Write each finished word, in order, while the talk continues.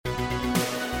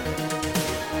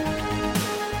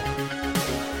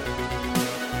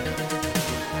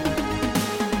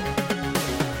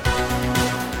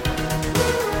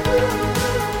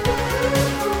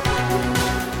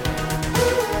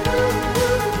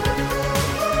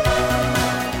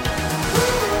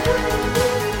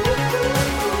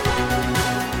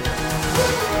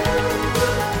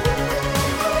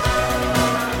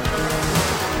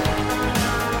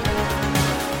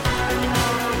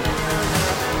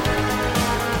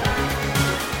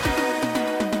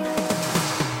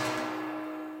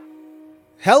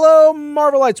Hello,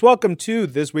 Marvelites. Welcome to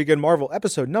This Week in Marvel,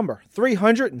 episode number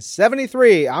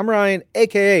 373. I'm Ryan,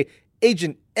 a.k.a.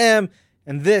 Agent M,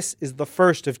 and this is the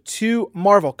first of two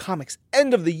Marvel Comics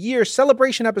end-of-the-year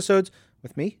celebration episodes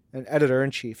with me and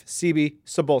Editor-in-Chief, C.B.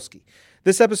 Cebulski.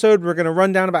 This episode, we're going to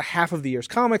run down about half of the year's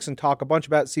comics and talk a bunch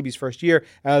about CB's first year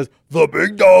as the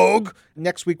big dog.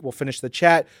 Next week, we'll finish the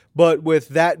chat, but with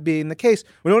that being the case,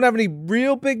 we don't have any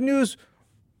real big news.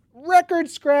 Record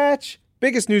scratch.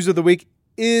 Biggest news of the week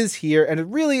is here, and it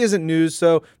really isn't news,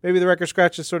 so maybe the record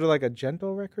scratch is sort of like a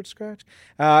gentle record scratch.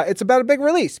 It's about a big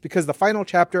release because the final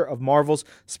chapter of Marvel's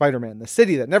Spider-Man, The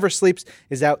City That Never Sleeps,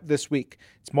 is out this week.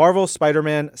 It's Marvel's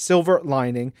Spider-Man Silver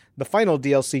Lining. The final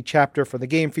DLC chapter for the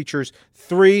game features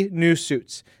 3 new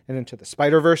suits: an Into the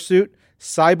Spider-Verse suit,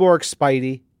 Cyborg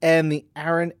Spidey, and the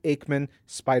Aaron Aikman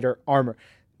Spider Armor.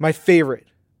 My favorite,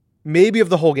 maybe of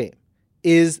the whole game,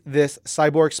 is this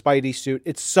Cyborg Spidey suit.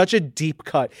 It's such a deep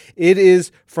cut. It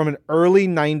is from an early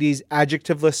 90s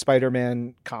adjectiveless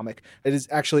Spider-Man comic. It is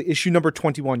actually issue number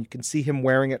 21. You can see him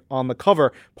wearing it on the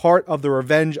cover, part of the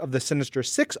Revenge of the Sinister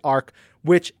Six arc,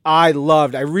 which I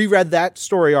loved. I reread that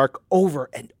story arc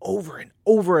over and over and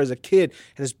over as a kid.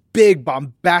 And this big,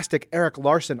 bombastic Eric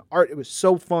Larson art. It was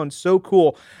so fun, so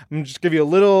cool. I'm going to just give you a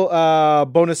little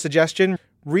bonus suggestion.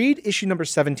 Read issue number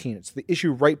 17. It's the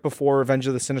issue right before Revenge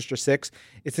of the Sinister Six.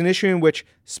 It's an issue in which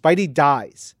Spidey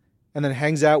dies and then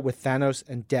hangs out with Thanos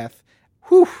and Death.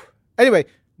 Whew. Anyway,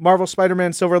 Marvel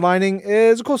Spider-Man Silver Lining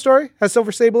is a cool story. Has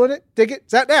Silver Sable in it. Dig it.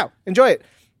 It's out now. Enjoy it.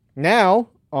 Now,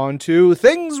 on to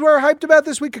things we're hyped about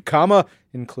this week,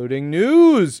 including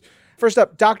news. First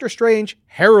up, Doctor Strange,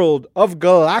 Herald of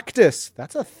Galactus.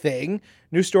 That's a thing.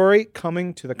 New story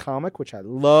coming to the comic, which I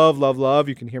love, love, love.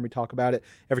 You can hear me talk about it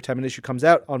every time an issue comes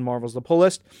out on Marvel's The Pull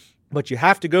List. But you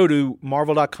have to go to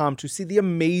Marvel.com to see the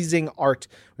amazing art.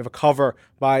 We have a cover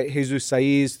by Jesus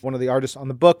Saiz, one of the artists on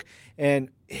the book, and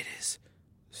it is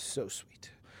so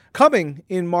sweet. Coming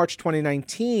in March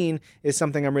 2019 is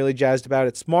something I'm really jazzed about.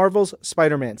 It's Marvel's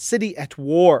Spider-Man City at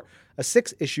War, a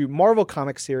 6-issue Marvel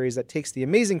comic series that takes the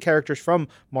amazing characters from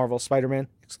Marvel's Spider-Man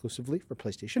exclusively for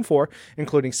PlayStation 4,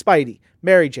 including Spidey,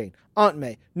 Mary Jane, Aunt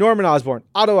May, Norman Osborn,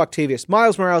 Otto Octavius,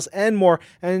 Miles Morales, and more,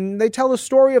 and they tell the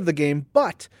story of the game,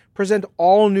 but present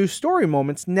all new story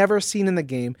moments never seen in the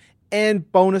game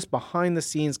and bonus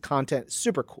behind-the-scenes content.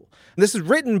 Super cool. This is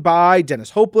written by Dennis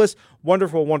Hopeless,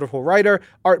 wonderful, wonderful writer.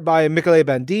 Art by Michele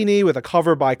Bandini with a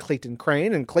cover by Clayton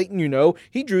Crane. And Clayton, you know,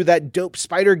 he drew that dope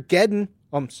Spider-Geddon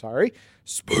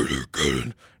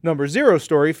number 0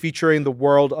 story featuring the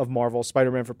world of Marvel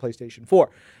Spider-Man for PlayStation 4.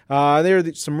 There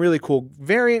are some really cool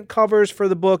variant covers for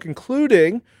the book,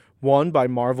 including one by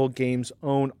Marvel Games'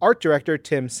 own art director,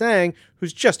 Tim Sang,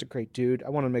 who's just a great dude. I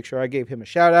want to make sure I gave him a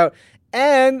shout out.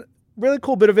 And really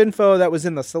cool bit of info that was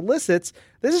in the solicits.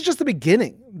 This is just the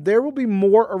beginning. There will be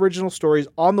more original stories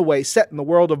on the way set in the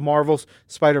world of Marvel's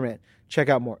Spider-Man. Check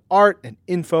out more art and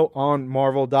info on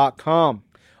Marvel.com.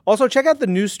 Also, check out the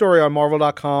news story on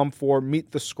Marvel.com for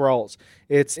Meet the Skrulls.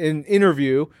 It's an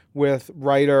interview with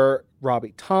writer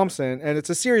Robbie Thompson, and it's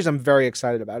a series I'm very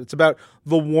excited about. It's about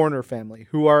the Warner family,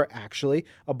 who are actually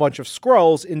a bunch of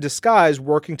Skrulls in disguise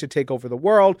working to take over the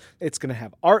world. It's going to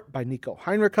have art by Nico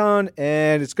Heinrichon,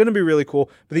 and it's going to be really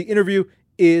cool. But the interview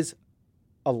is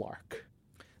a lark.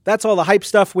 That's all the hype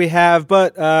stuff we have,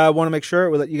 but I want to make sure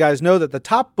we'll let you guys know that the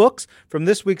top books from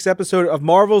this week's episode of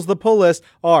Marvel's The Pull List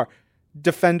are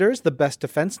Defenders, The Best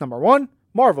Defense, number 1.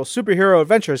 Marvel Superhero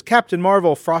Adventures, Captain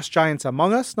Marvel, Frost Giants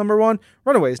Among Us, number 1.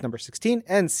 Runaways, number 16.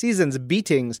 And Seasons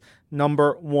Beatings,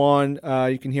 number 1.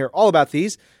 You can hear all about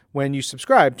these when you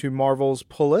subscribe to Marvel's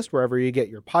Pull List, wherever you get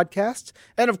your podcasts.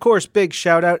 And of course, big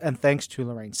shout out and thanks to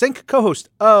Lorraine Sink, co-host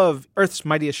of Earth's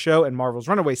Mightiest Show and Marvel's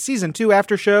Runaways Season 2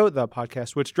 After Show, the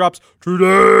podcast which drops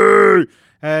today.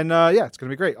 And it's going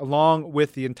to be great, along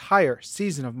with the entire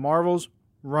season of Marvel's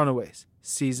Runaways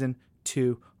Season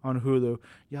 2 on Hulu.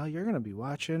 Y'all, you're going to be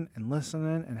watching and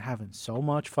listening and having so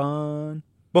much fun.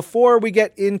 Before we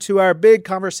get into our big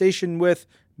conversation with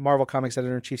Marvel Comics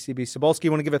Editor-in-Chief C.B. Cebulski, I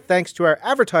want to give a thanks to our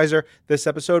advertiser this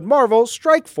episode, Marvel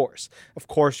Strike Force. Of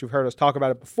course, you've heard us talk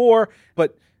about it before,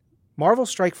 but Marvel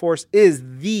Strike Force is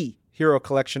the Hero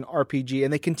Collection RPG,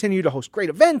 and they continue to host great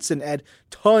events and add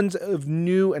tons of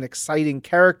new and exciting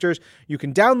characters. You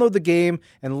can download the game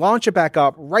and launch it back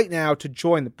up right now to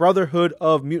join the Brotherhood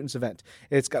of Mutants event.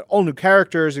 It's got all new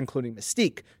characters, including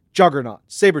Mystique, Juggernaut,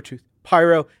 Sabretooth,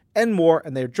 Pyro, and more,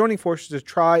 and they're joining forces to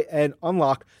try and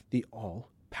unlock the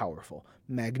all-powerful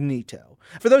Magneto.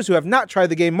 For those who have not tried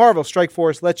the game, Marvel Strike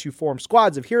Force lets you form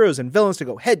squads of heroes and villains to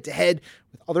go head-to-head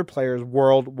with other players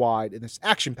worldwide in this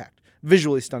action-packed,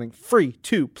 visually stunning,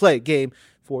 free-to-play game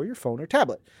for your phone or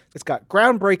tablet. It's got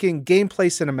groundbreaking gameplay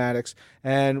cinematics,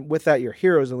 and with that, your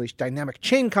heroes unleash dynamic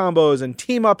chain combos and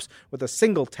team-ups with a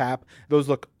single tap. Those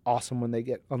look awesome when they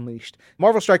get unleashed.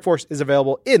 Marvel Strike Force is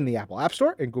available in the Apple App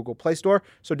Store and Google Play Store,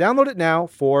 so download it now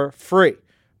for free.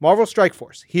 Marvel Strike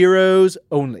Force, heroes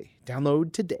only.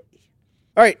 Download today.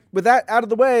 All right, with that out of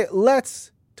the way,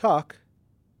 let's talk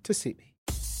to CB.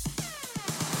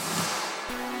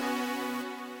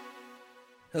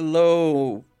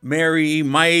 Hello, merry,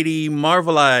 mighty,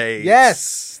 Marvelites.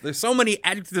 Yes. There's so many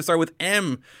adjectives that start with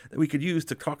M that we could use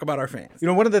to talk about our fans. You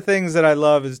know, one of the things that I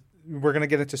love is we're going to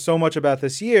get into so much about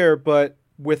this year, but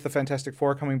with the Fantastic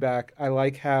Four coming back, I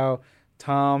like how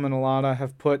Tom and Alana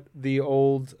have put the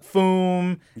old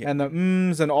FOOM and the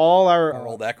MMs and all our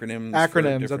old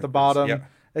acronyms at the bottom. Yep.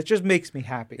 It just makes me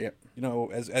happy. Yep. You know,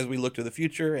 as we look to the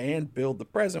future and build the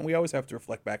present, we always have to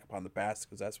reflect back upon the past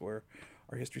because that's where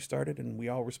our history started, and we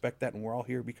all respect that, and we're all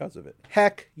here because of it.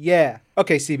 Heck yeah.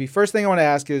 Okay, CB, first thing I want to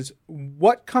ask is,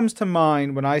 what comes to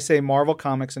mind when I say Marvel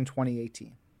Comics in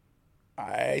 2018?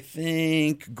 I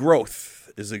think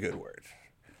growth is a good word.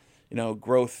 You know,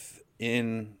 growth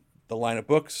in the line of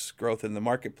books, growth in the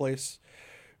marketplace,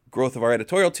 growth of our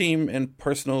editorial team, and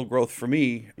personal growth for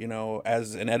me, you know,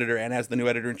 as an editor and as the new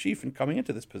editor-in-chief and coming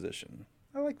into this position.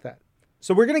 I like that.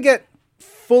 So we're going to get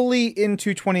fully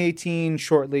into 2018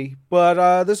 shortly,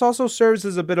 but this also serves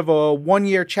as a bit of a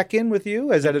one-year check-in with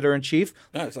you as editor-in-chief.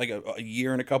 No, it's like a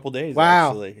year and a couple days, wow.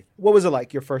 Actually. What was it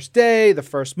like? Your first day, the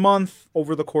first month,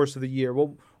 over the course of the year? Well,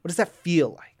 what does that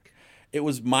feel like? It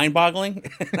was mind-boggling,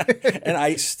 and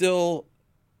I still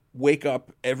wake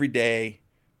up every day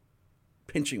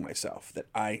pinching myself that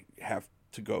I have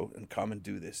to go and come and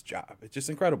do this job. It's just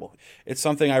incredible. It's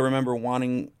something I remember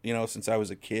wanting, you know, since I was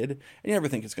a kid, and you never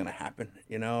think it's going to happen,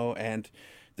 you know, and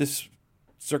this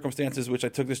circumstances which I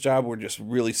took this job were just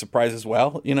really surprised as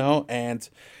well, you know, and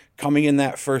coming in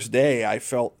that first day, I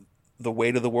felt the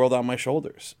weight of the world on my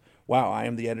shoulders. Wow, I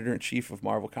am the editor-in-chief of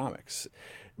Marvel Comics.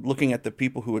 Looking at the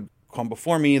people who had come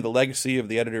before me, the legacy of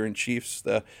the editor-in-chiefs,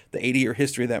 the 80-year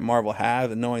history that Marvel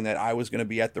had, and knowing that I was going to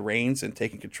be at the reins and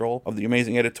taking control of the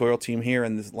amazing editorial team here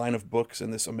and this line of books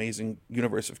and this amazing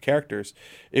universe of characters,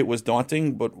 it was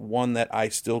daunting, but one that I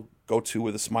still go to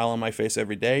with a smile on my face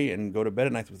every day and go to bed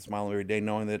at night with a smile every day,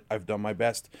 knowing that I've done my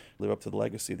best to live up to the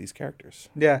legacy of these characters.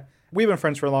 Yeah, we've been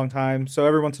friends for a long time, so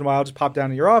every once in a while I'll just pop down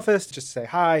to your office, just say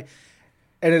hi,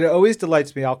 and it always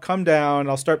delights me. I'll come down,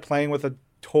 I'll start playing with a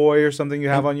toy or something you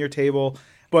have on your table,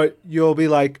 but you'll be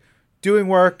like doing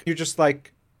work, you're just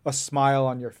like a smile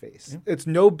on your face. It's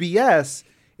no BS.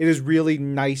 It is really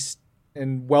nice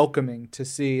and welcoming to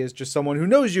see as just someone who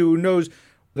knows you, who knows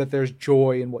that there's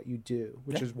joy in what you do,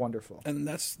 which is wonderful. And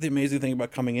that's the amazing thing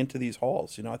about coming into these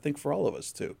halls, you know, I think for all of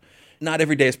us too. Not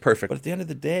every day is perfect, but at the end of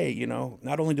the day, you know,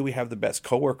 not only do we have the best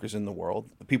coworkers in the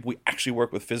world, the people we actually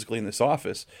work with physically in this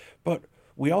office, but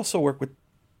we also work with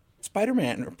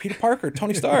Spider-Man, or Peter Parker,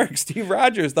 Tony Stark, Steve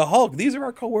Rogers, the Hulk. These are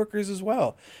our coworkers as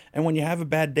well. And when you have a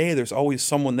bad day, there's always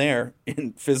someone there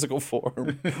in physical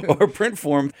form or print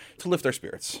form to lift our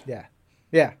spirits.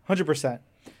 Yeah, 100%.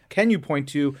 Can you point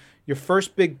to your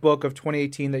first big book of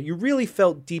 2018 that you really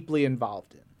felt deeply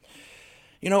involved in?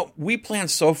 You know, we plan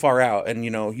so far out, and, you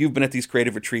know, you've been at these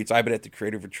creative retreats. I've been at the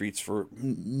creative retreats for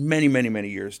many, many, many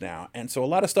years now. And so a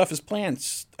lot of stuff is planned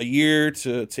a year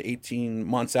to 18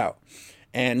 months out.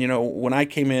 And, you know, when I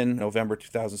came in November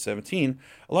 2017,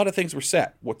 a lot of things were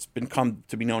set. What's been come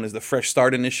to be known as the Fresh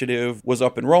Start Initiative was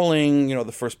up and rolling. You know,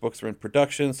 the first books were in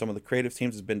production. Some of the creative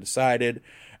teams has been decided.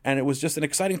 And it was just an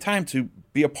exciting time to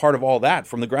be a part of all that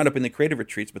from the ground up in the creative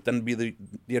retreats, but then be the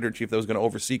editor-in-chief that was going to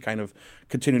oversee kind of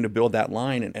continuing to build that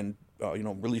line and you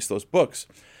know, release those books.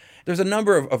 There's a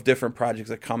number of different projects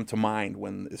that come to mind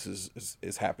when this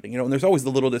is happening. You know, and there's always the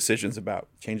little decisions about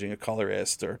changing a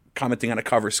colorist or commenting on a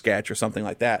cover sketch or something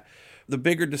like that. The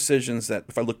bigger decisions that,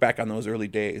 if I look back on those early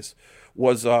days,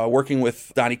 was working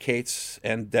with Donnie Cates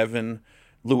and Devin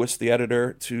Lewis, the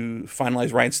editor, to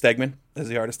finalize Ryan Stegman as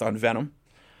the artist on Venom,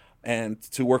 and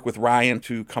to work with Ryan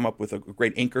to come up with a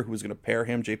great inker who was going to pair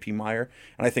him, J.P. Meyer.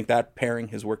 And I think that pairing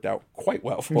has worked out quite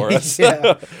well for us.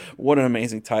 What an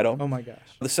amazing title. Oh, my gosh.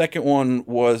 The second one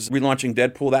was relaunching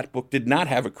Deadpool. That book did not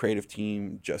have a creative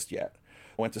team just yet.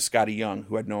 I went to Scotty Young,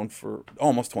 who I'd known for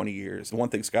almost 20 years. The one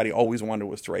thing Scotty always wanted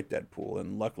was to write Deadpool,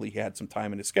 and luckily he had some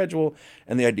time in his schedule,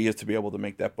 and the idea is to be able to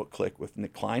make that book click with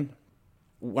Nick Klein.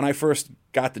 When I first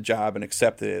got the job and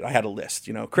accepted it, I had a list,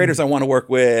 you know, creators I want to work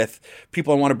with,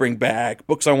 people I want to bring back,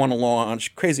 books I want to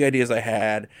launch, crazy ideas I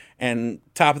had, and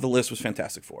top of the list was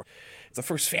Fantastic Four. the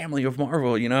first family of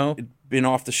Marvel, you know. It'd been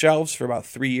off the shelves for about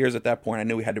 3 years at that point. I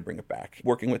knew we had to bring it back.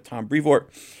 Working with Tom Brevoort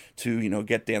to, you know,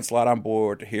 get Dan Slott on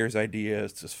board, to hear his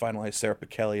ideas, to finalize Sarah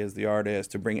Pichelli as the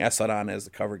artist, to bring Esad on as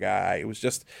the cover guy. It was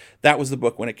just, that was the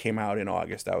book when it came out in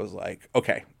August. I was like,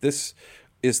 okay, this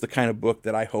is the kind of book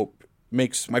that I hope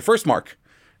makes my first mark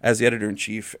as the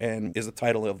editor-in-chief and is the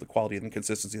title of the quality and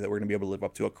consistency that we're going to be able to live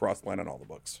up to across the line on all the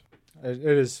books. It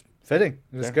is fitting.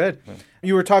 It is good. Yeah.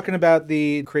 You were talking about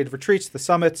the creative retreats, the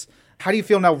summits. How do you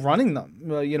feel now running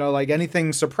them? You know, like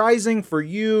anything surprising for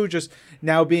you, just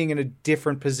now being in a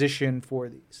different position for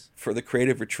these? For the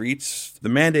creative retreats, the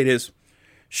mandate is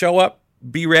show up,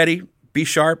 be ready, be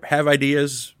sharp, have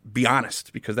ideas, be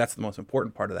honest, because that's the most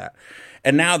important part of that.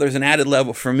 And now there's an added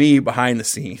level for me behind the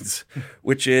scenes,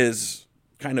 which is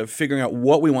kind of figuring out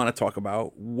what we want to talk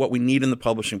about, what we need in the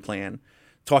publishing plan,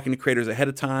 talking to creators ahead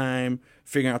of time,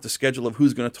 figuring out the schedule of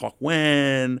who's going to talk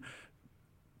when,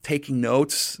 taking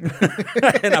notes.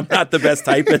 And I'm not the best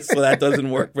typist, so that doesn't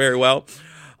work very well.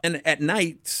 And at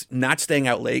night, not staying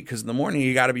out late, because in the morning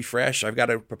you got to be fresh. I've got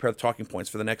to prepare the talking points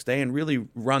for the next day and really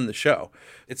run the show.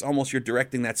 It's almost you're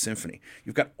directing that symphony.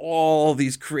 You've got all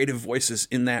these creative voices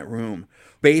in that room.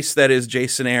 Bass that is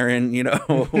Jason Aaron, you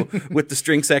know, with the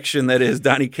string section that is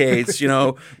Donnie Cates, you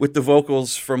know, with the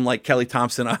vocals from like Kelly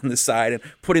Thompson on the side, and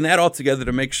putting that all together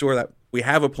to make sure that we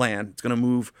have a plan. It's going to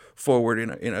move forward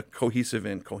in a cohesive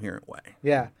and coherent way.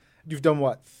 Yeah. You've done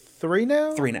what, 3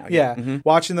 now? 3 now, yeah. Mm-hmm.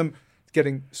 Watching them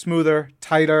getting smoother,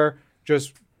 tighter,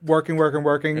 just working.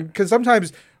 Because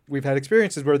sometimes we've had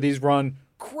experiences where these run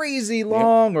crazy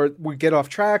long or we get off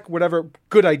track, whatever.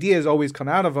 Good ideas always come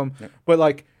out of them. Yep. But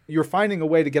like you're finding a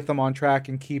way to get them on track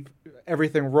and keep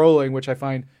everything rolling, which I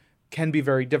find can be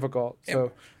very difficult.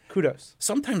 So kudos.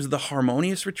 Sometimes the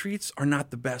harmonious retreats are not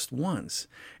the best ones.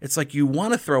 It's like you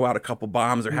want to throw out a couple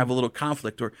bombs or have a little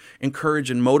conflict or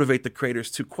encourage and motivate the creators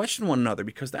to question one another,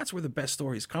 because that's where the best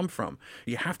stories come from.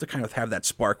 You have to kind of have that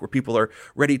spark where people are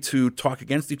ready to talk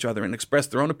against each other and express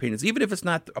their own opinions. Even if it's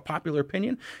not a popular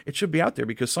opinion, it should be out there,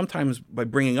 because sometimes by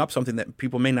bringing up something that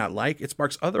people may not like, it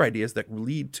sparks other ideas that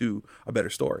lead to a better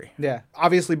story. Yeah.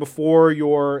 Obviously, before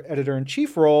your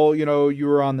editor-in-chief role, you know, you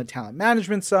were on the talent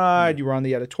management side, you were on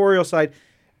the editorial side.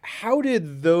 How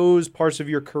did those parts of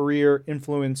your career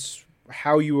influence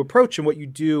how you approach and what you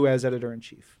do as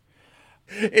editor-in-chief?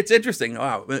 It's interesting.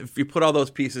 Wow. If you put all those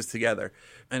pieces together,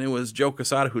 and it was Joe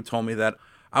Quesada who told me that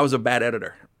I was a bad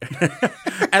editor.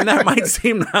 And that might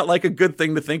seem not like a good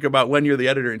thing to think about when you're the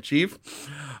editor-in-chief,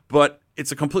 but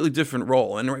it's a completely different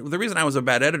role. And the reason I was a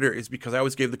bad editor is because I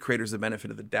always gave the creators the benefit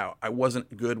of the doubt. I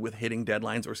wasn't good with hitting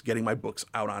deadlines or getting my books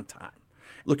out on time.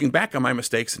 Looking back on my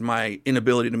mistakes and my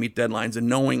inability to meet deadlines and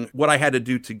knowing what I had to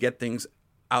do to get things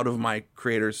out of my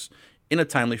creators in a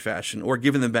timely fashion, or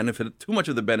giving them too much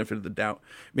of the benefit of the doubt,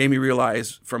 made me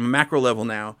realize from a macro level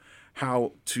now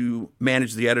how to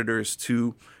manage the editors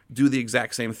to do the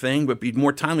exact same thing, but be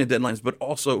more timely deadlines, but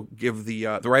also give the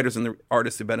writers and the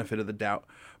artists the benefit of the doubt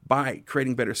by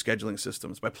creating better scheduling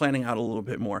systems, by planning out a little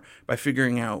bit more, by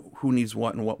figuring out who needs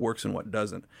what and what works and what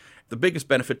doesn't. The biggest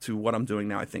benefit to what I'm doing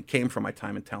now, I think, came from my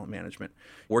time in talent management,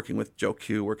 working with Joe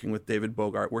Q, working with David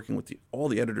Bogart, working with all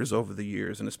the editors over the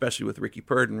years, and especially with Ricky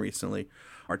Purdon recently,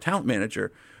 our talent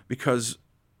manager, because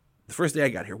the first day I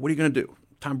got here, what are you going to do?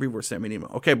 Tom Brevoort sent me an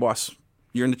email. Okay, boss,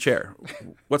 you're in the chair.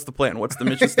 What's the plan? What's the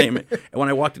mission statement? And when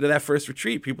I walked into that first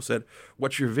retreat, people said,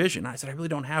 what's your vision? I said, I really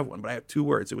don't have one, but I have 2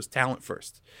 words. It was talent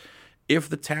first. If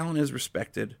the talent is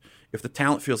respected, if the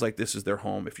talent feels like this is their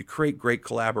home, if you create great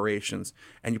collaborations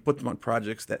and you put them on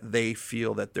projects that they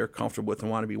feel that they're comfortable with and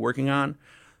want to be working on,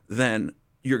 then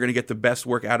you're going to get the best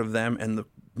work out of them and the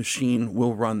machine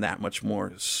will run that much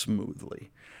more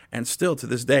smoothly. And still to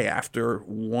this day, after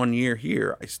 1 year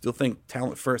here, I still think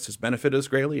talent first has benefited us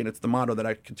greatly, and it's the motto that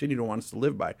I continue to want us to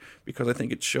live by, because I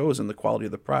think it shows in the quality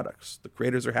of the products. The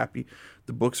creators are happy,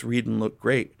 the books read and look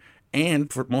great,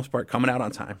 and for the most part, coming out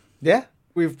on time. Yeah.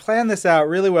 We've planned this out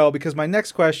really well, because my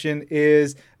next question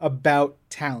is about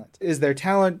talent. Is there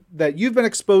talent that you've been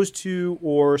exposed to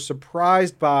or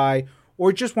surprised by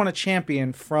or just want to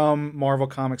champion from Marvel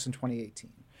Comics in 2018?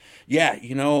 Yeah,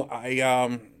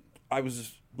 I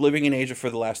was living in Asia for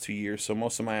the last 2 years, so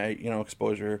most of my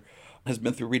exposure has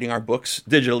been through reading our books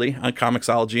digitally on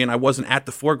Comixology, and I wasn't at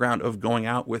the foreground of going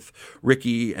out with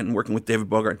Ricky and working with David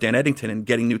Bogart, Dan Eddington, and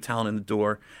getting new talent in the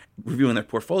door, reviewing their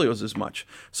portfolios as much.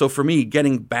 So for me,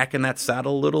 getting back in that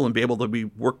saddle a little and be able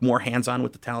to work more hands-on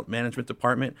with the talent management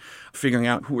department, figuring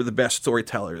out who are the best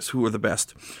storytellers, who are the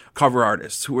best cover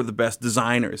artists, who are the best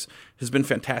designers, has been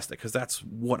fantastic, because that's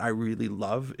what I really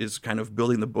love, is kind of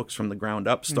building the books from the ground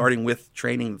up, starting with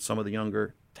training some of the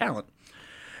younger talent.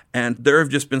 And there have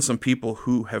just been some people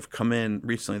who have come in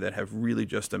recently that have really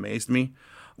just amazed me.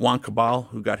 Juan Cabal,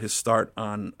 who got his start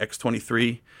on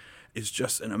X-23, is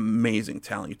just an amazing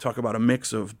talent. You talk about a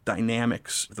mix of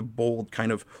dynamics, the bold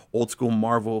kind of old school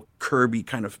Marvel Kirby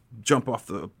kind of jump off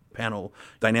the panel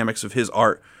dynamics of his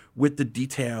art with the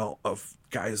detail of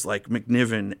guys like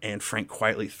McNiven and Frank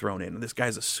Quitely thrown in. And this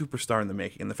guy's a superstar in the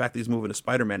making. And the fact that he's moving to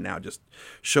Spider-Man now just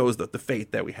shows the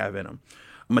faith that we have in him.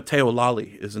 Matteo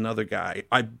Lally is another guy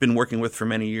I've been working with for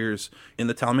many years in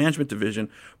the talent management division,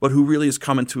 but who really is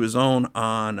coming to his own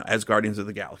as Guardians of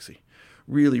the Galaxy.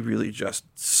 Really, really just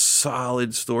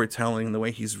solid storytelling, the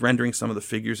way he's rendering some of the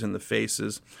figures and the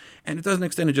faces. And it doesn't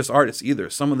extend to just artists either.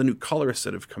 Some of the new colorists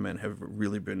that have come in have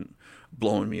really been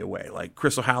blowing me away, like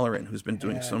Chris O'Halloran, who's been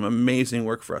doing some amazing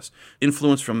work for us.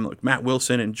 Influence from like Matt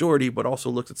Wilson and Jordy, but also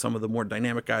looks at some of the more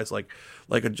dynamic guys like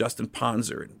a Justin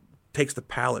Ponzer, and takes the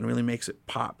palette and really makes it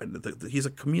pop. And he's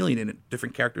a chameleon in it,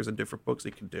 different characters and different books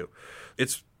he can do.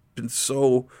 It's been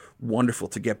so wonderful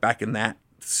to get back in that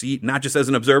seat, not just as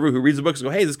an observer who reads the books and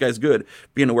go, hey, this guy's good,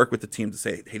 being to work with the team to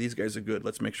say, hey, these guys are good.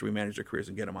 Let's make sure we manage their careers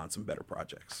and get them on some better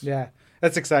projects. Yeah,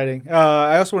 that's exciting.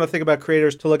 I also want to think about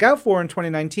creators to look out for in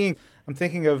 2019. I'm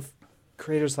thinking of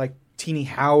creators like Teenie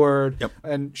Howard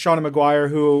and Shauna McGuire,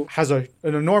 who has an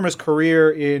enormous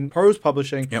career in prose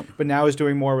publishing, but now is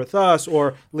doing more with us,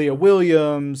 or Leah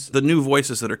Williams. The new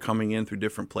voices that are coming in through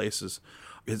different places,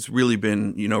 it's really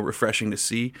been, refreshing to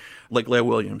see. Like Leah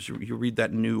Williams, you read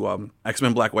that new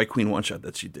X-Men Black White Queen one-shot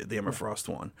that she did, the Emma Frost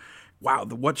one. Wow,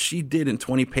 what she did in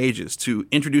 20 pages to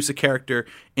introduce a character,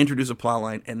 introduce a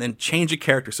plotline, and then change a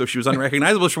character so she was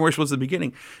unrecognizable from where she was at the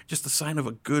beginning. Just a sign of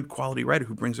a good quality writer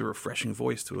who brings a refreshing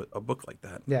voice to a book like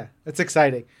that. Yeah, it's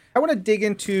exciting. I want to dig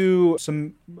into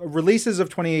some releases of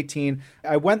 2018.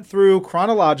 I went through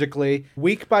chronologically,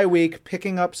 week by week,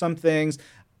 picking up some things.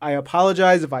 I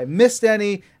apologize if I missed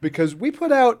any, because we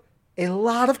put out a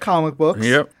lot of comic books.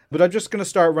 Yep. But I'm just going to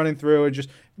start running through and just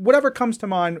whatever comes to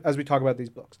mind as we talk about these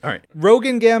books. All right. Rogue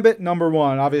and Gambit,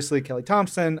 #1. Obviously, Kelly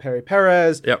Thompson, Harry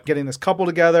Perez, getting this couple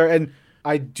together. And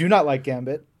I do not like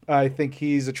Gambit. I think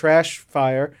he's a trash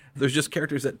fire. There's just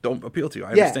characters that don't appeal to you.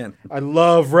 I understand. I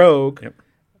love Rogue. Yep.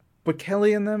 But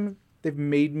Kelly and them, they've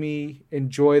made me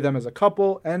enjoy them as a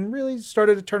couple and really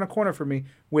started to turn a corner for me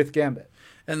with Gambit.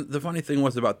 And the funny thing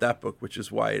was about that book, which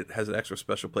is why it has an extra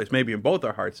special place, maybe in both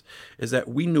our hearts, is that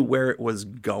we knew where it was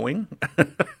going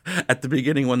at the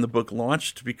beginning when the book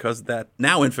launched, because that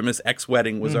now infamous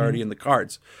X-Wedding was already in the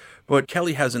cards. But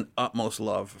Kelly has an utmost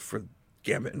love for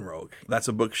Gambit and Rogue. That's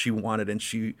a book she wanted and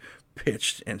she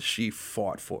pitched and she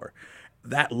fought for.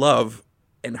 That love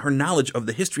and her knowledge of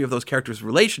the history of those characters'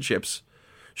 relationships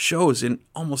shows in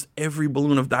almost every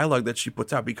balloon of dialogue that she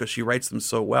puts out, because she writes them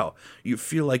so well. You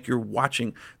feel like you're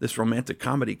watching this romantic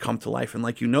comedy come to life, and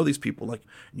like these people, like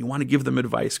you want to give them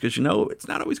advice because it's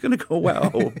not always going to go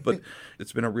well. But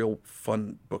it's been a real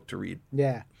fun book to read.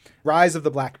 Yeah. Rise of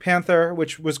the Black Panther,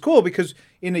 which was cool because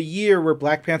in a year where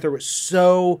Black Panther was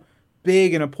so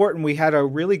big and important, we had a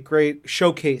really great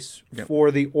showcase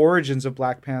for the origins of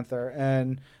Black Panther.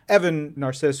 And Evan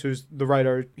Narciss, who's the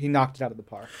writer, he knocked it out of the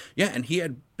park. Yeah, and he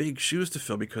had big shoes to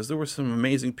fill because there were some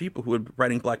amazing people who were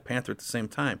writing Black Panther at the same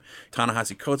time.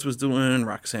 Ta-Nehisi Coates was doing,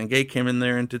 Roxane Gay came in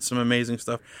there and did some amazing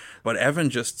stuff. But Evan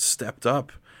just stepped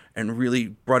up and really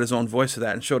brought his own voice to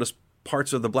that and showed us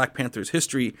parts of the Black Panther's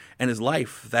history and his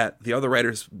life that the other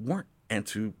writers weren't. And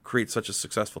to create such a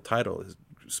successful title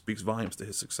speaks volumes to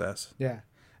his success. Yeah.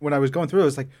 When I was going through it, I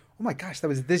was like, oh my gosh, that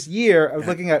was this year. I was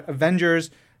looking at Avengers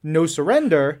No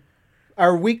Surrender,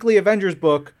 our weekly Avengers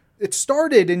book. It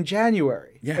started in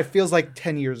January. Yeah. It feels like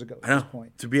 10 years ago at this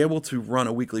point. To be able to run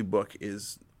a weekly book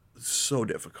is so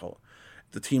difficult.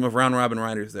 The team of round robin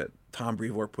writers that Tom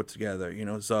Brevoort put together,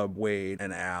 Zub, Wade,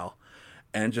 and Al,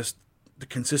 and just the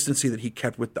consistency that he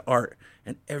kept with the art.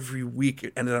 And every week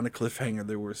it ended on a cliffhanger.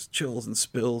 There was chills and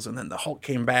spills, and then the Hulk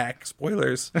came back.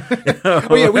 Spoilers.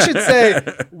 Oh yeah, we should say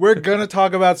we're gonna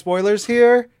talk about spoilers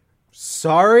here.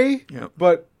 Sorry,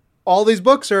 but all these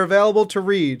books are available to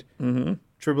read.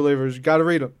 True Believers, you got to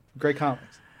read them. Great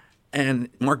comics. And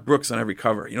Mark Brooks on every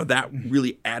cover. That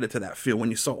really added to that feel when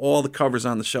you saw all the covers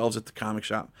on the shelves at the comic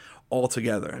shop all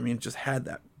together. I mean, it just had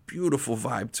that beautiful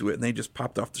vibe to it, and they just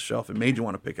popped off the shelf and made you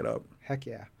want to pick it up. Heck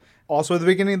yeah. Also at the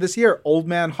beginning of this year, Old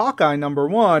Man Hawkeye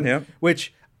 #1,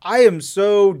 which I am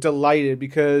so delighted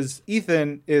because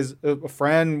Ethan is a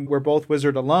friend. We're both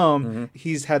Wizard alum.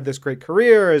 He's had this great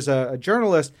career as a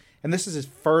journalist, and this is his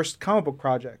first comic book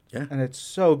project. Yeah. And it's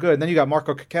so good. And then you got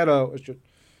Marco Cacchetto. It's just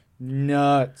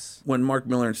nuts. When Mark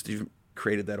Miller and Steve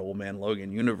created that Old Man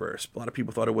Logan universe. A lot of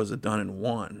people thought it was a done in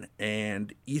one.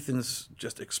 And Ethan's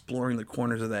just exploring the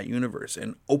corners of that universe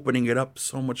and opening it up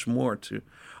so much more to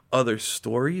other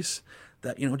stories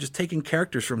that, just taking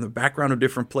characters from the background of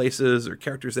different places or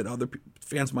characters that other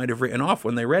fans might have written off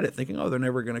when they read it, thinking, oh, they're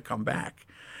never going to come back.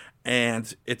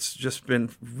 And it's just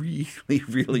been really,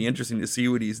 really interesting to see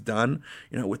what he's done,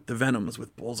 with the Venoms,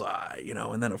 with Bullseye,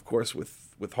 and then, of course,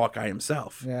 with Hawkeye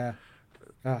himself. Yeah.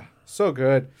 So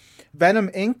good. Venom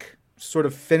Inc. sort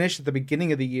of finished at the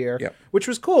beginning of the year, which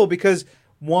was cool because,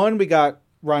 one, we got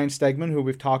Ryan Stegman, who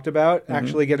we've talked about,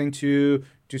 actually getting to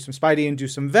do some Spidey and do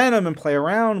some Venom and play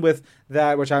around with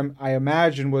that, which I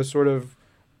imagine was sort of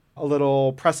a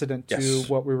little precedent to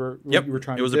what we were trying to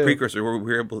do. It was a precursor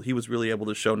where he was really able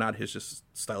to show not his just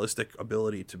stylistic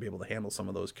ability to be able to handle some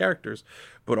of those characters,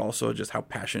 but also just how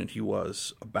passionate he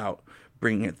was about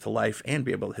bringing it to life and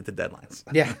be able to hit the deadlines.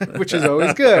 Yeah, which is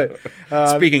always good.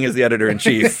 Speaking as the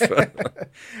editor-in-chief.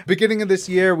 Beginning of this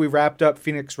year, we wrapped up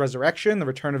Phoenix Resurrection, the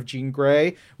return of Jean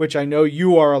Grey, which I know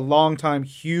you are a longtime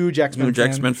huge X-Men fan.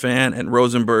 X-Men fan, and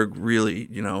Rosenberg really,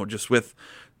 just with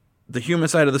the human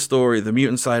side of the story, the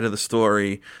mutant side of the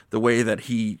story, the way that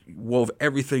he wove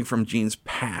everything from Jean's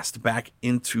past back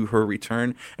into her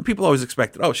return. And people always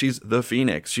expected, oh, she's the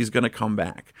Phoenix. She's going to come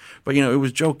back. But, it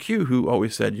was Joe Q who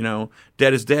always said,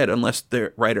 dead is dead unless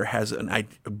the writer has a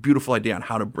beautiful idea on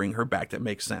how to bring her back that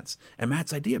makes sense. And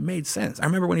Matt's idea made sense. I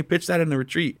remember when he pitched that in the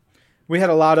retreat. We had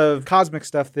a lot of cosmic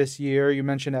stuff this year. You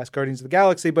mentioned as Guardians of the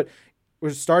Galaxy, but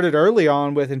was started early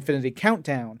on with Infinity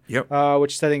Countdown,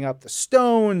 which setting up the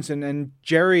stones and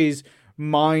Jerry's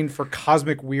mind for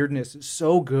cosmic weirdness is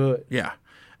so good. Yeah.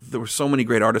 There were so many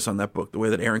great artists on that book. The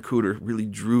way that Aaron Cooter really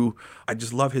drew, I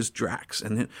just love his Drax.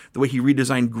 And the way he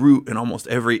redesigned Groot in almost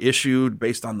every issue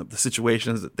based on the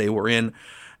situations that they were in.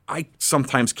 I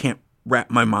sometimes can't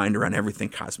wrap my mind around everything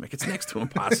cosmic. It's next to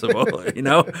impossible,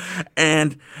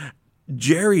 And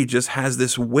Jerry just has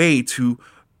this way to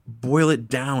boil it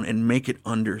down and make it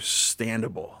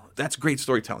understandable. That's great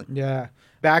storytelling. Yeah.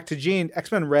 Back to Jean,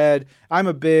 X-Men Red. I'm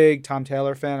a big Tom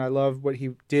Taylor fan. I love what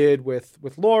he did with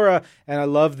Laura, and I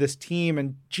love this team.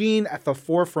 And Jean at the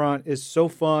forefront is so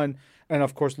fun. And,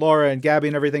 of course, Laura and Gabby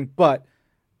and everything. But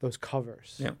those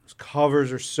covers. Yep. Those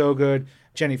covers are so good.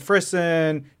 Jenny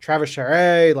Frisson, Travis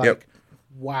Charest.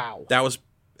 Wow. That was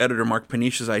editor Mark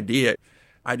Panisha's idea.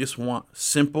 I just want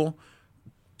simple,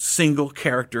 single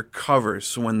character covers,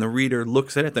 so when the reader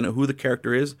looks at it, they know who the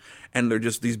character is, and they're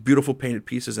just these beautiful painted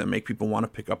pieces that make people want to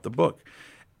pick up the book.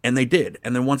 And they did.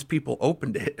 And then once people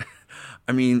opened it,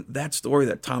 I mean, that story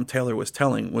that Tom Taylor was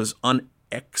telling was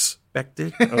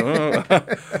unexpected.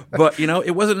 But,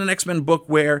 it wasn't an X-Men book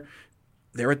where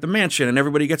they're at the mansion and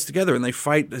everybody gets together and they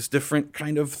fight this different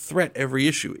kind of threat every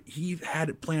issue. He had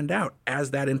it planned out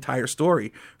as that entire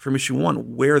story from issue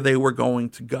 1, where they were going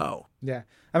to go. Yeah.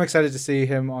 I'm excited to see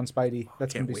him on Spidey.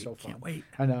 That's going to be so fun. Can't wait.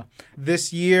 I know.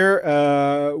 This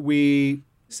year, we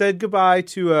said goodbye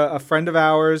to a friend of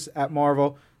ours at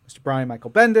Marvel, Mr. Brian Michael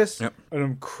Bendis. Yep. An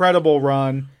incredible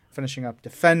run, finishing up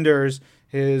Defenders,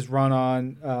 his run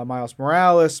on Miles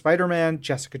Morales, Spider-Man,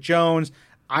 Jessica Jones,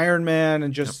 Iron Man,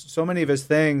 and just so many of his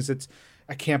things.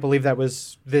 I can't believe that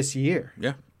was this year.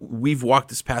 Yeah. We've walked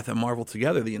this path at Marvel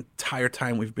together the entire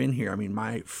time we've been here. I mean,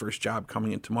 my first job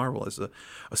coming into Marvel as an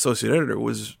associate editor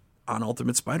was on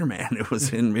Ultimate Spider-Man. It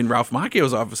was in Ralph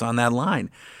Macchio's office on that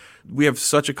line. We have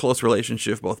such a close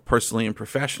relationship, both personally and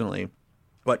professionally.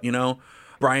 But,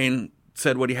 Brian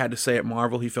said what he had to say at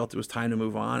Marvel. He felt it was time to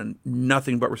move on, and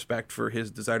nothing but respect for his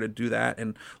desire to do that,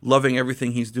 and loving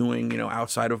everything he's doing,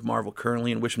 outside of Marvel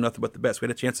currently, and wish him nothing but the best. We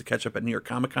had a chance to catch up at New York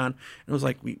Comic Con, and it was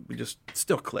like we just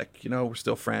still click. We're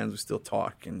still friends, we still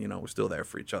talk, and we're still there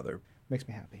for each other. Makes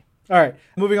me happy. All right,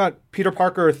 moving on. Peter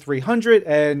Parker 300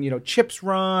 and Chip's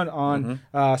run on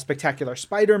Spectacular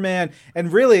Spider-Man,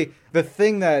 and really the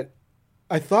thing that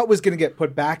I thought was going to get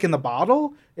put back in the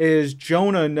bottle is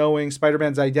Jonah knowing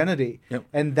Spider-Man's identity. Yep.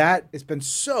 And that has been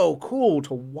so cool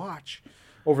to watch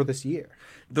over this year.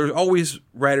 There's always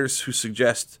writers who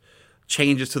suggest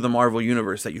changes to the Marvel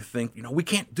Universe that you think, we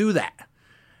can't do that.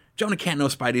 Jonah can't know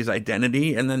Spidey's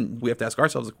identity, and then we have to ask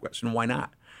ourselves the question, why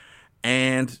not?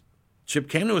 And Chip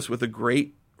came to us with a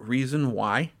great reason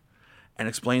why and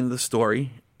explained the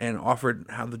story and offered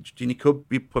how the genie could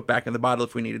be put back in the bottle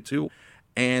if we needed to.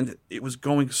 And it was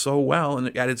going so well, and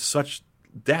it added such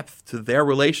depth to their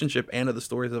relationship and to the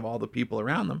stories of all the people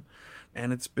around them.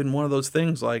 And it's been one of those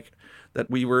things like that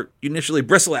we were initially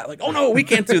bristle at, like, oh no, we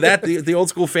can't do that. The old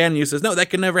school fan in you says, no, that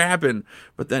can never happen.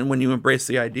 But then when you embrace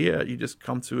the idea, you just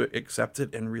come to accept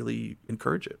it and really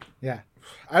encourage it. Yeah.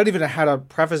 I don't even know how to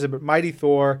preface it, but Mighty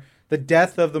Thor the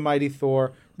death of the mighty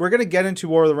Thor. We're going to get into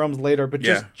War of the Realms later, but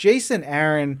just Jason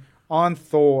Aaron on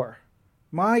Thor.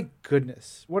 My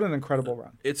goodness, what an incredible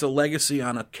run. It's a legacy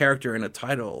on a character and a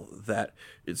title that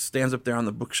it stands up there on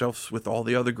the bookshelves with all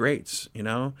the other greats, you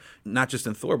know? Not just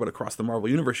in Thor, but across the Marvel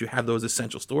Universe, you have those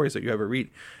essential stories that you ever read.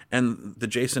 And the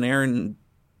Jason Aaron,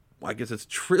 I guess it's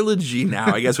trilogy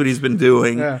now, I guess what he's been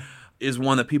doing, is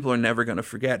one that people are never going to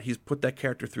forget. He's put that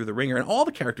character through the ringer, and all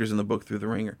the characters in the book through the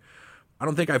ringer. I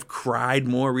don't think I've cried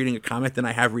more reading a comic than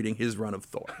I have reading his run of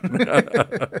Thor.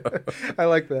 I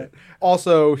like that.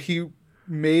 Also, he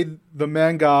made the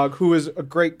Mangog, who is a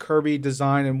great Kirby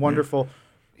design and wonderful,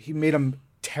 he made him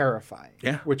terrifying,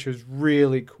 which is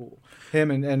really cool.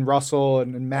 Him and Russell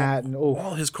and Matt and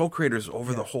all his co-creators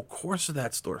over the whole course of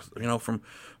that story, you know, from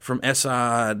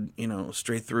Esad, you know,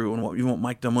 straight through, and what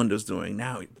Mike Damunda's doing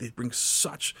now, they bring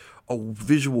such a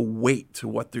visual weight to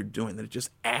what they're doing that it just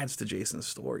adds to Jason's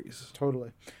stories.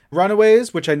 Totally.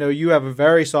 Runaways, which I know you have a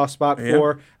very soft spot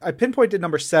for. I pinpointed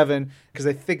number 7 because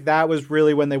I think that was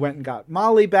really when they went and got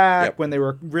Molly back, when they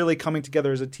were really coming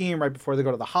together as a team right before they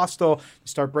go to the hostel.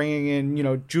 Start bringing in, you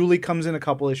know, Julie comes in a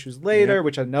couple issues later,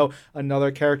 which I know another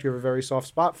character you have a very soft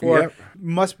spot for.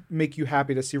 Must make you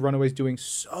happy to see Runaways doing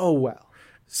so well.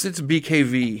 Since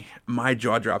BKV, my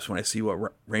jaw drops when I see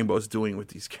what Rainbow's doing with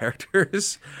these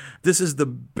characters. This is the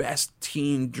best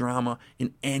teen drama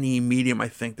in any medium, I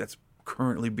think, that's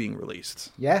currently being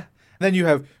released. Yeah. Then you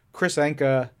have Chris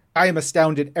Anka. I am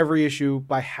astounded every issue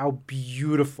by how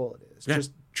beautiful it is.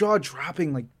 Just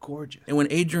jaw-dropping, like, gorgeous. And when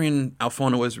Adrian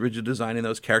Alfona was originally designing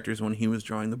those characters when he was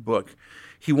drawing the book,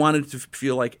 he wanted to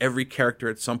feel like every character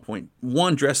at some point,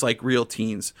 1, dressed like real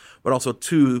teens, but also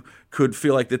 2, could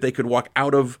feel like that they could walk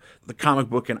out of the comic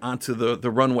book and onto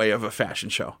the runway of a fashion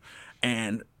show.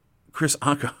 And Chris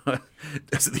Anka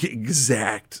does the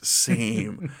exact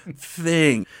same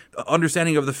thing. The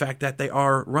understanding of the fact that they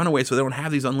are runaways, so they don't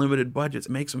have these unlimited budgets,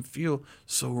 makes them feel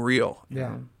so real.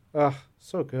 Yeah. Oh,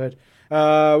 so good. We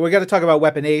got to talk about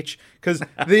Weapon H, because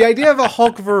the idea of a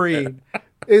Hulkverine,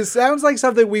 it sounds like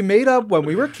something we made up when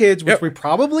we were kids, which we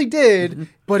probably did,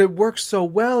 but it works so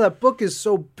well. That book is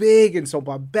so big and so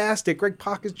bombastic. Greg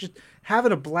Pak is just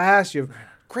having a blast. You have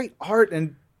great art,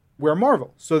 and we're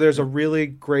Marvel. So there's a really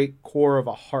great core of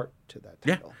a heart to that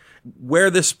title. Where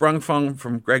this sprung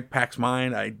from Greg Pak's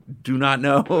mind, I do not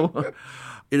know.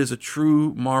 It is a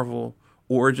true Marvel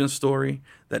origin story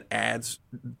that adds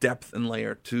depth and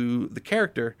layer to the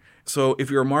character. So if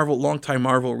you're a longtime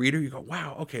Marvel reader, you go,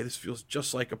 wow, okay, this feels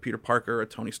just like a Peter Parker or a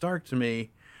Tony Stark to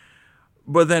me.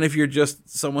 But then if you're just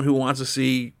someone who wants to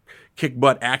see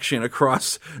kick-butt action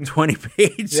across 20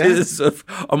 pages of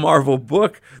a Marvel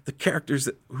book, the characters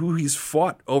who he's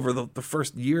fought over the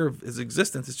first year of his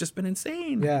existence has just been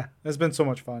insane. Yeah, it's been so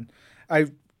much fun. I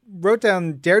wrote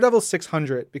down Daredevil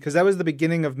 600 because that was the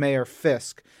beginning of Mayor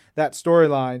Fisk, that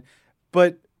storyline.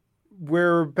 But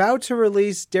we're about to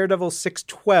release Daredevil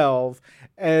 612,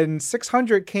 and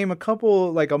 600 came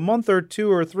a month or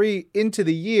 2 or 3 into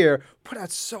the year, put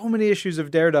out so many issues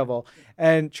of Daredevil.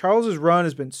 And Charles's run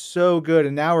has been so good,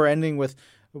 and now we're ending with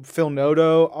Phil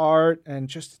Noto art, and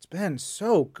just it's been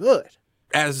so good.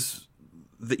 As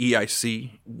the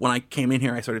EIC, when I came in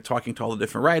here, I started talking to all the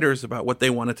different writers about what they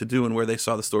wanted to do and where they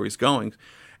saw the stories going.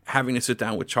 Having to sit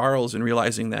down with Charles and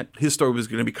realizing that his story was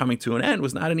going to be coming to an end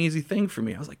was not an easy thing for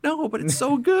me. I was like, no, but it's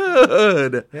so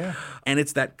good. And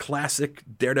it's that classic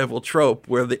Daredevil trope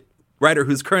where the writer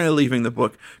who's currently leaving the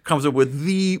book comes up with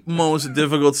the most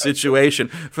difficult situation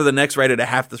for the next writer to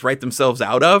have to write themselves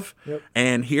out of.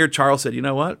 And here Charles said, you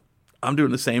know what? I'm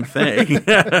doing the same thing.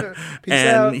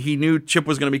 And he knew Chip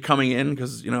was going to be coming in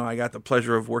because, you know, I got the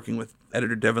pleasure of working with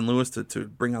editor Devin Lewis to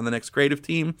bring on the next creative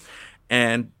team.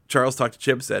 And Charles talked to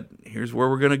Chip and said, here's where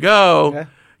we're going to go.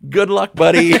 Good luck,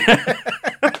 buddy.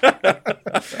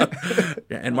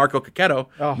 And Marco Cacchetto,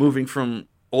 moving from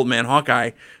Old Man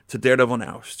Hawkeye to Daredevil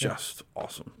now is just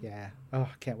awesome. Yeah. Oh,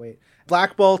 can't wait.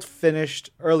 Black Bolt finished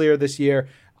earlier this year.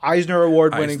 Eisner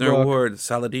Award-winning book. Eisner Award,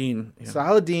 Saladin.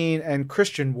 Saladin and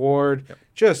Christian Ward.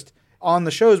 Just on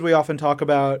the shows, we often talk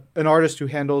about an artist who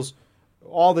handles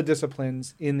all the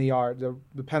disciplines in the art,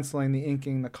 the penciling, the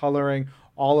inking, the coloring,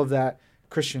 all of that.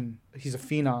 Christian, he's a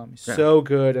phenom. He's so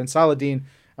good. And Saladin,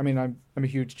 I mean, I'm a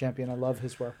huge champion. I love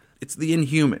his work. It's the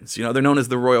Inhumans. You know, they're known as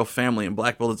the Royal Family, and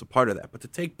Black Bolt is a part of that. But to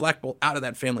take Black Bolt out of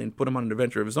that family and put him on an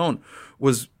adventure of his own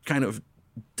was kind of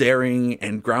daring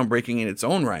and groundbreaking in its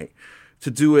own right. To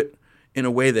do it in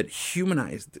a way that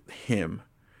humanized him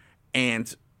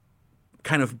and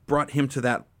kind of brought him to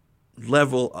that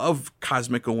level of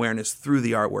cosmic awareness through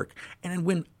the artwork. And then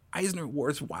win Eisner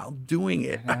Awards while doing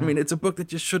it. I mean, it's a book that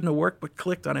just shouldn't have worked, but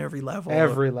clicked on every level.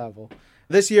 Every level.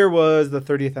 This year was the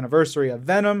 30th anniversary of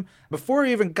Venom. Before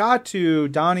we even got to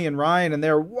Donnie and Ryan and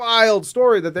their wild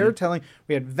story that they were telling,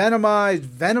 we had Venomized,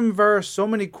 Venomverse, so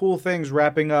many cool things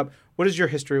wrapping up. What is your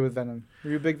history with Venom? Are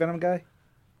you a big Venom guy?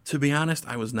 To be honest,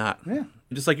 I was not. Yeah.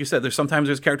 Just like you said, there's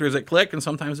characters that click and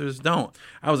sometimes there's don't.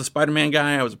 I was a Spider-Man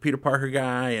guy, I was a Peter Parker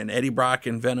guy, and Eddie Brock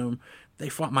and Venom, they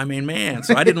fought my main man,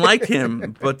 so I didn't like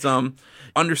him. But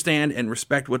understand and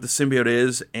respect what the symbiote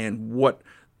is and what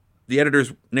the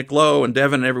editors, Nick Lowe and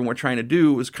Devin and everyone were trying to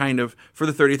do was kind of, for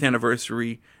the 30th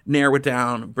anniversary, narrow it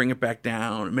down, bring it back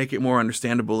down, make it more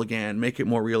understandable again, make it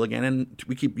more real again. And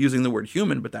we keep using the word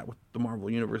human, but that's what the Marvel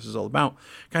Universe is all about.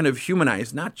 Kind of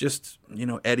humanize, not just,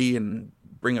 Eddie and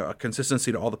bring a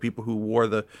consistency to all the people who wore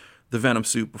the Venom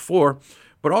suit before,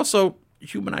 but also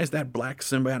humanize that black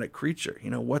symbiotic creature.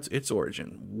 What's its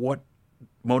origin? What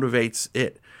motivates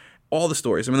it? All the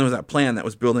stories. There was that plan that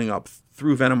was building up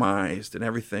through Venomized and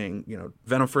everything,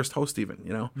 Venom First Host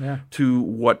even, to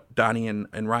what Donnie and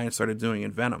Ryan started doing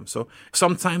in Venom. So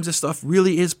sometimes this stuff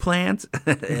really is planned,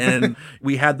 and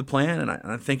we had the plan, and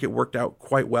I think it worked out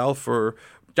quite well for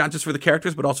not just for the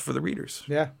characters, but also for the readers.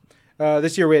 Yeah.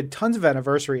 This year we had tons of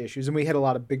anniversary issues, and we hit a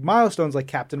lot of big milestones like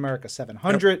Captain America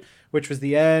 700, which was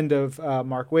the end of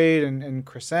Mark Waid and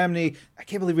Chris Samney. I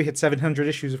can't believe we hit 700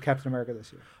 issues of Captain America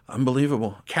this year.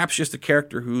 Unbelievable. Cap's just a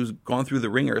character who's gone through the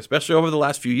ringer, especially over the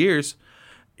last few years.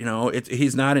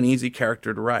 He's not an easy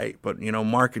character to write, but,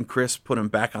 Mark and Chris put him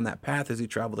back on that path as he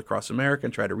traveled across America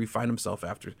and tried to refine himself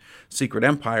after Secret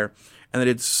Empire. And they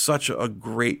did such a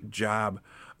great job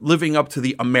living up to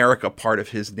the America part of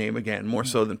his name again, more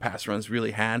so than past runs really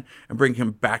had, and bring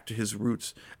him back to his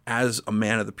roots as a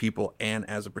man of the people and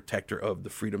as a protector of the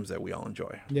freedoms that we all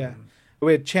enjoy. Yeah.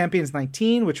 We had Champions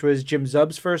 19, which was Jim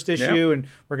Zub's first issue, and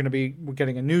we're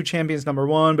getting a new Champions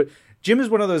 #1. But Jim is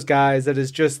one of those guys that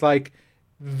is just like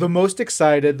the most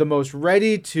excited, the most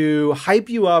ready to hype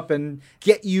you up and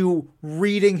get you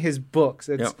reading his books.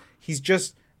 He's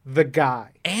just the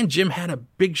guy. And Jim had a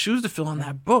big shoes to fill on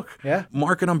that book. Yeah.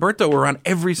 Mark and Umberto were on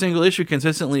every single issue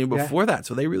consistently before that,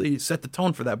 so they really set the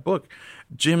tone for that book.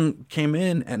 Jim came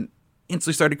in and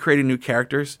instantly started creating new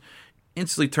characters,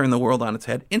 instantly turned the world on its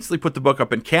head, instantly put the book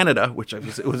up in Canada, which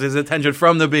was his intention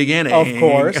from the beginning. Of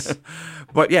course.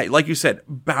 But yeah, like you said,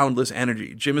 boundless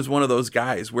energy. Jim is one of those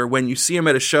guys where when you see him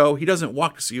at a show, he doesn't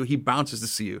walk to see you, he bounces to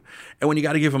see you. And when you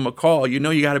got to give him a call, you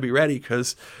got to be ready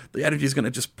because the energy is going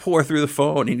to just pour through the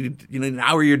phone. You need an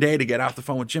hour of your day to get off the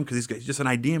phone with Jim because he's just an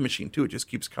idea machine too. It just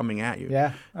keeps coming at you.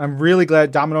 Yeah, I'm really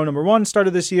glad Domino #1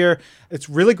 started this year. It's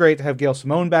really great to have Gail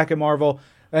Simone back at Marvel.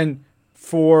 And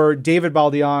for David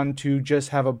Baldeón to just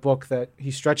have a book that he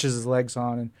stretches his legs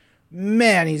on, and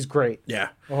man, he's great. Yeah.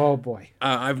 Oh, boy.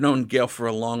 I've known Gail for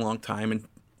a long, long time, and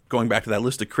going back to that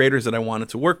list of creators that I wanted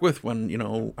to work with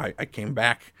when, I came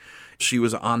back, she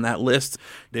was on that list.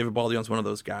 David Baldeón's one of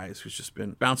those guys who's just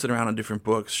been bouncing around on different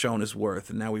books, showing his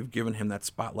worth, and now we've given him that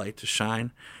spotlight to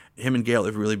shine. Him and Gail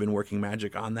have really been working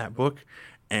magic on that book.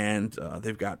 And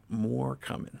they've got more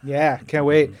coming. Yeah, can't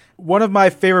wait. One of my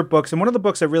favorite books, and one of the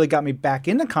books that really got me back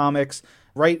into comics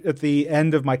right at the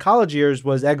end of my college years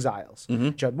was Exiles.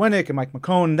 Judd Winnick and Mike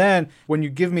McCone. Then when you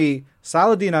give me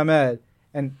Saladin Ahmed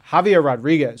and Javier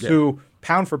Rodriguez, who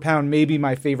pound for pound may be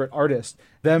my favorite artist,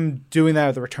 them doing that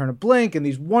at The Return of Blink and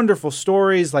these wonderful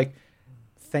stories, like,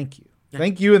 thank you.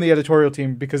 Thank you and the editorial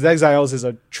team, because Exiles is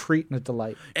a treat and a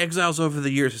delight. Exiles over the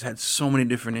years has had so many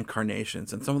different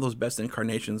incarnations, and some of those best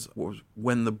incarnations was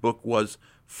when the book was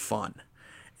fun.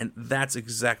 And that's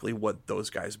exactly what those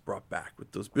guys brought back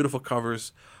with those beautiful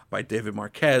covers by David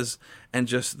Marquez and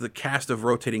just the cast of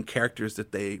rotating characters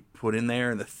that they put in there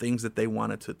and the things that they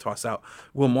wanted to toss out.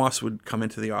 Will Moss would come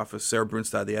into the office, Sarah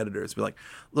Brunstad, the editor, and be like,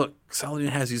 look, Saladin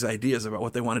has these ideas about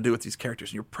what they want to do with these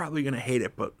characters, and you're probably going to hate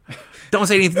it, but don't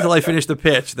say anything until I finish the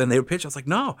pitch. Then they would pitch. I was like,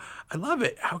 no, I love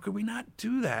it. How could we not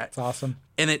do that? It's awesome.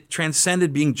 And it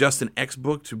transcended being just an X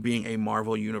book to being a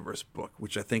Marvel Universe book,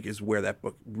 which I think is where that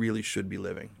book really should be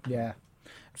living. Yeah.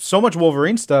 So much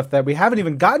Wolverine stuff that we haven't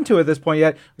even gotten to at this point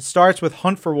yet. It starts with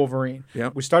Hunt for Wolverine.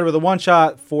 Yep. We started with a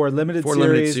one-shot for limited series.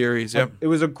 Limited series, yep. It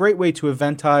was a great way to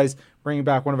eventize bringing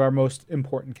back one of our most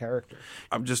important characters.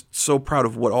 I'm just so proud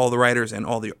of what all the writers and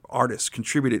all the artists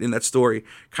contributed in that story,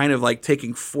 kind of like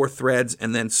taking 4 threads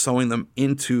and then sewing them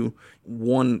into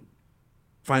one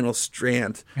final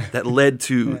strand that led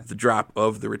to the drop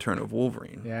of The Return of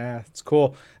Wolverine. Yeah, it's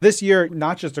cool. This year,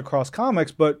 not just across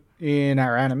comics, but in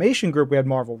our animation group, we had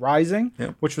Marvel Rising,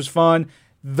 which was fun.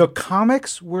 The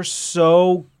comics were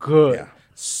so good. Yeah.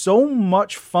 So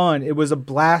much fun. It was a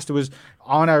blast. It was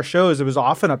on our shows. It was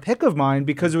often a pick of mine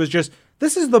because it was just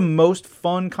this is the most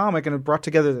fun comic, and it brought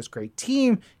together this great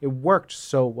team. It worked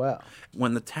so well.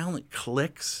 When the talent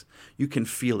clicks, you can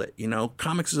feel it.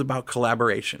 Comics is about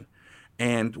collaboration.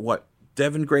 And what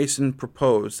Devin Grayson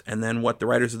proposed, and then what the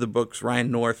writers of the books,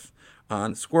 Ryan North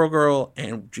on Squirrel Girl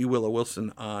and G. Willow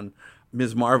Wilson on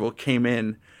Ms. Marvel, came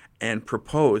in and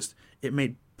proposed, it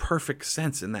made perfect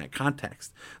sense in that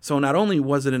context. So not only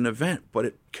was it an event, but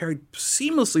it carried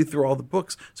seamlessly through all the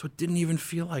books, so it didn't even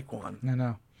feel like one. I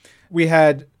know. We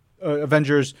had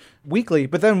Avengers Weekly,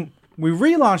 but then we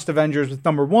relaunched Avengers with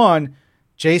number 1,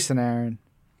 Jason Aaron,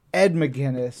 Ed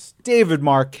McGuinness, David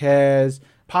Marquez,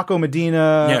 Paco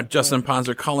Medina. Yeah, Justin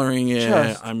Ponzer coloring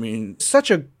it. Such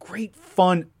a great,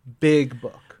 fun, big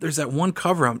book. There's that one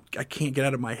cover I can't get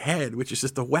out of my head, which is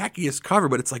just the wackiest cover,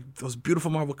 but it's like those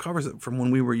beautiful Marvel covers from when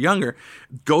we were younger.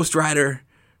 Ghost Rider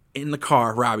in the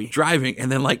car, Robbie, driving,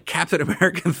 and then like Captain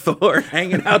America Thor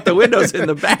hanging out the windows in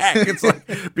the back. It's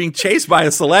like being chased by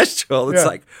a Celestial. It's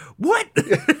like, what?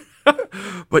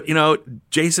 But,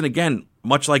 Jason, again,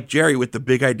 much like Jerry with the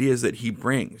big ideas that he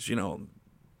brings,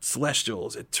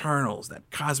 Celestials, Eternals, that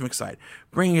cosmic side,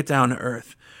 bringing it down to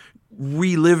Earth,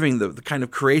 reliving the kind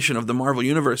of creation of the Marvel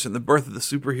Universe and the birth of the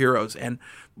superheroes and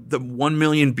the 1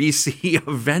 million BC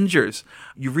Avengers.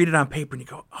 You read it on paper and you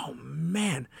go, oh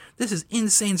man, this is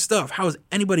insane stuff. How is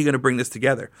anybody going to bring this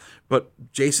together? But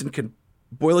Jason can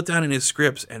boil it down in his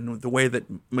scripts, and the way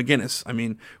that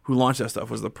McGuinness, who launched that stuff,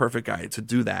 was the perfect guy to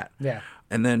do that. Yeah.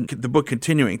 And then the book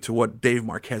continuing to what Dave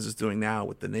Marquez is doing now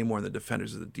with the Namor and the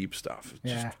Defenders of the Deep stuff.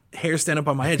 Just hair stand up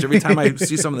on my edge every time I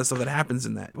see some of the stuff that happens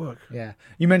in that book. Yeah.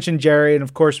 You mentioned Jerry, and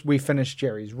of course we finished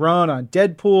Jerry's run on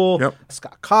Deadpool. Yep.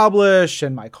 Scott Koblish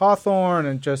and Mike Hawthorne,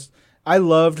 and I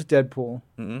loved Deadpool,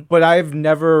 but I've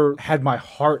never had my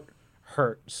heart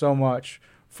hurt so much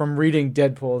from reading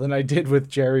Deadpool than I did with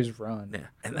Jerry's run. Yeah,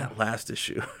 and that last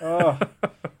issue. Oh,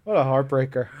 what a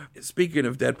heartbreaker. Speaking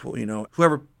of Deadpool,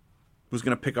 whoever was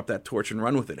going to pick up that torch and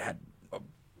run with it had a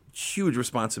huge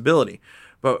responsibility.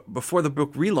 But before the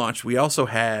book relaunched, we also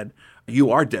had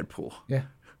You Are Deadpool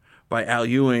by Al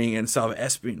Ewing and Salva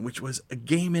Espin, which was a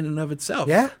game in and of itself.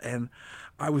 Yeah. And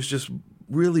I was just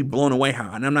really blown away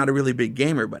and I'm not a really big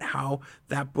gamer, but how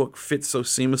that book fits so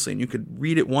seamlessly, and you could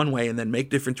read it one way and then make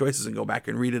different choices and go back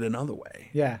and read it another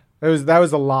way. Yeah, that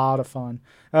was a lot of fun.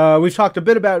 We've talked a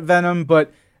bit about Venom,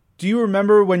 but do you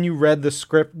remember when you read the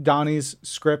script, Donnie's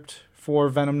script for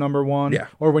Venom #1? Yeah.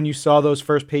 Or when you saw those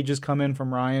first pages come in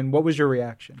from Ryan? What was your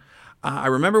reaction? I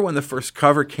remember when the first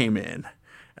cover came in,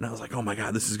 and I was like, oh my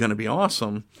God, this is going to be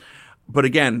awesome. But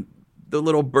again, the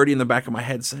little birdie in the back of my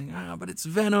head saying, but it's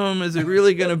Venom. Is it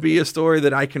really going to be a story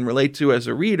that I can relate to as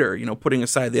a reader? Putting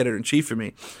aside the editor-in-chief for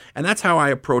me. And that's how I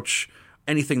approach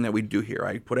anything that we do here.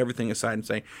 I put everything aside and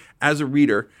say, as a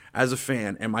reader, as a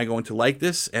fan, am I going to like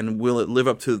this? And will it live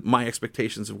up to my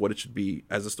expectations of what it should be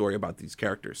as a story about these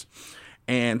characters?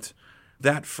 And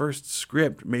that first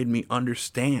script made me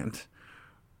understand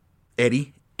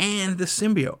Eddie and the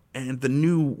symbiote and the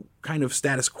new kind of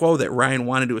status quo that Ryan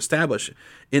wanted to establish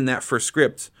in that first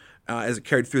script as it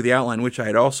carried through the outline, which I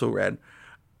had also read.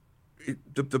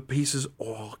 The pieces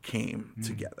all came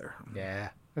together. Yeah,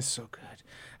 that's so good.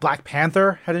 Black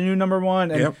Panther had a new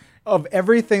 #1. And Yep. of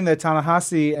everything that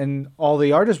Ta-Nehisi and all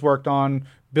the artists worked on,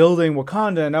 building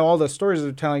Wakanda and all the stories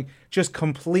they're telling, just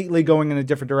completely going in a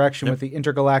different direction with the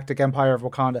intergalactic empire of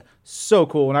Wakanda. So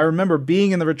cool. And I remember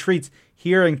being in the retreats,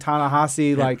 hearing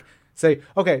Ta-Nehisi say,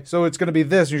 okay, so it's going to be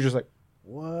this. And you're just like,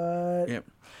 what? Yeah.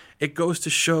 It goes to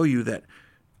show you that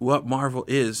what Marvel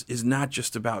is not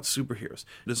just about superheroes.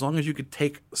 As long as you could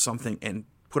take something and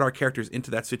put our characters into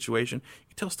that situation, you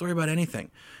can tell a story about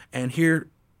anything. And here,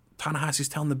 Ta-Nehisi's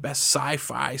telling the best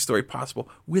sci-fi story possible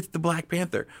with the Black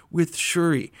Panther, with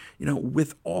Shuri,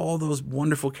 with all those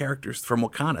wonderful characters from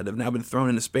Wakanda that have now been thrown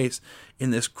into space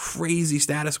in this crazy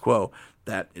status quo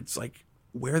that it's like,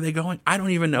 where are they going? I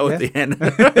don't even know at the end.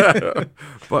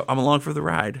 But I'm along for the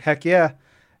ride. Heck yeah.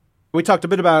 We talked a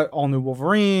bit about All New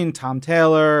Wolverine, Tom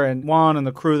Taylor, and Juan and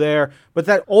the crew there. But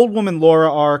that Old Woman Laura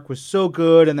arc was so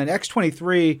good. And then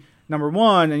X-23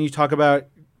 #1, and you talk about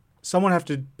someone have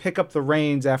to pick up the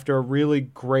reins after a really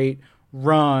great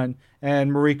run,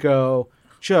 and Mariko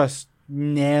just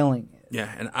nailing it.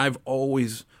 Yeah, and I've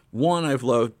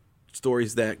loved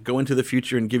stories that go into the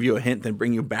future and give you a hint, then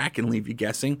bring you back and leave you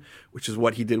guessing, which is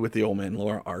what he did with the Old Man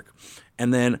Laura arc.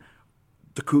 And then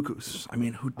the Cuckoos. I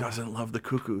mean, who doesn't love the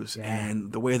Cuckoos? Yeah.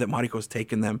 And the way that Mariko's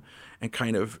taken them and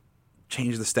kind of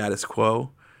changed the status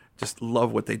quo. Just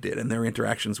love what they did. And their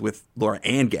interactions with Laura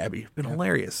and Gabby have been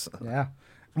hilarious. Yeah.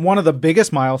 one of the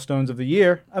biggest milestones of the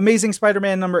year, Amazing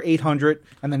Spider-Man number 800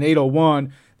 and then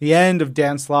 801, the end of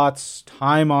Dan Slott's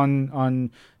time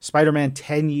on Spider-Man,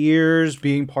 10 years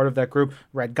being part of that group,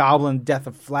 Red Goblin, Death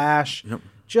of Flash,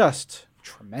 just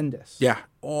tremendous. Yeah,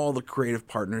 all the creative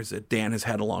partners that Dan has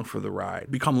had along for the ride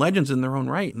become legends in their own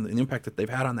right, and the impact that they've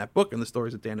had on that book and the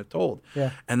stories that Dan had told.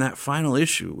 Yeah. And that final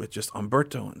issue with just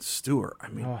Umberto and Stewart, I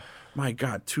mean, my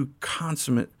God, two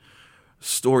consummate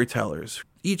storytellers.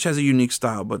 Each has a unique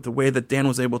style, but the way that Dan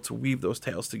was able to weave those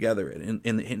tales together in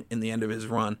the end of his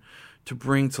run to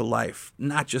bring to life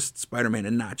not just Spider-Man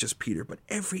and not just Peter, but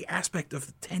every aspect of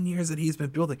the 10 years that he's been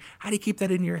building. How do you keep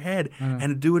that in your head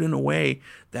and do it in a way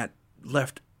that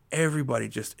left everybody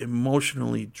just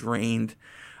emotionally drained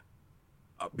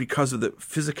because of the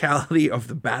physicality of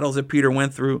the battles that Peter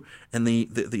went through and the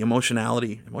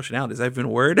emotionality. Emotionality, is that even a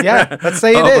word? Yeah, let's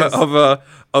say it is.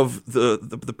 Of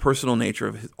the personal nature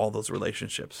of all those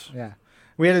relationships. Yeah.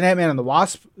 We had an Ant-Man and the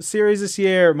Wasp series this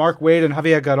year, Mark Waid and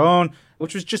Javier Garron,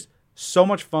 which was just so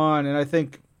much fun. And I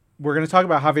think we're going to talk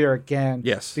about Javier again.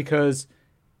 Yes. Because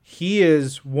he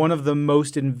is one of the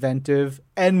most inventive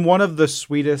and one of the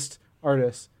sweetest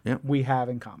artists we have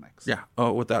in comics. Yeah,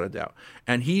 without a doubt.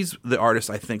 And he's the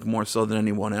artist, I think, more so than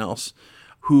anyone else,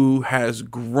 who has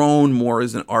grown more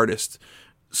as an artist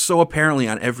so apparently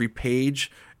on every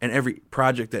page and every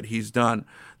project that he's done.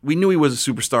 We knew he was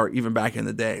a superstar even back in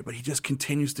the day, but he just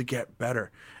continues to get better,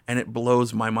 and it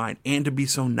blows my mind. And to be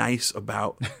so nice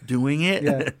about doing it.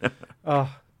 Yeah.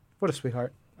 What a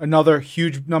sweetheart. Another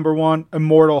huge number one,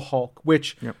 Immortal Hulk,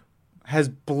 which has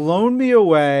blown me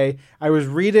away. I was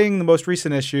reading the most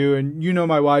recent issue, and you know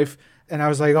my wife, and I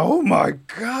was like, oh my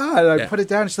God. I put it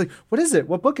down, and she's like, what is it?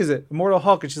 What book is it? Immortal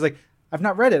Hulk. And she's like, I've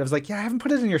not read it. I was like, yeah, I haven't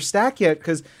put it in your stack yet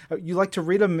because you like to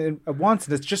read them at once,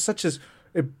 and it's just such as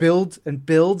it builds and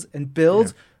builds and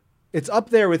builds. Yeah. It's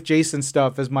up there with Jason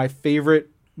stuff as my favorite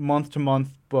month-to-month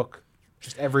book,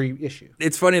 just every issue.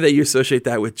 It's funny that you associate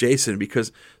that with Jason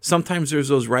because sometimes there's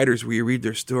those writers where you read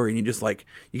their story and you just like,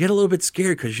 you get a little bit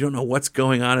scared because you don't know what's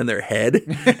going on in their head.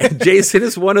 And Jason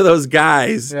is one of those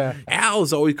guys. Yeah.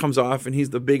 Al's always comes off and he's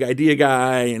the big idea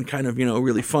guy and kind of,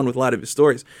 really fun with a lot of his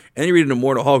stories. And then you read an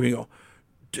Immortal Hulk and you go,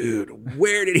 dude,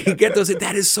 where did he get those?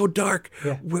 That is so dark.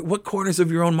 Yeah. What corners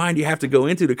of your own mind do you have to go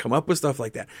into to come up with stuff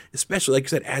like that? Especially, like you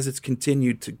said, as it's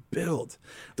continued to build.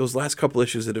 Those last couple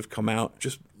issues that have come out,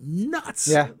 just nuts.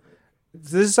 Yeah.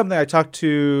 This is something I talked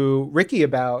to Ricky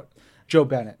about, Joe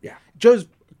Bennett. Yeah. Joe's a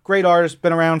great artist,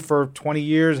 been around for 20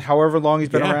 years, however long he's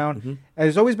been around, and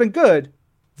he's always been good.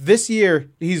 This year,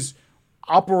 he's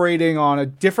operating on a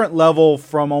different level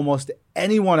from almost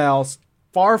anyone else,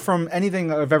 far from anything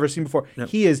I've ever seen before. Yep.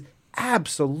 He is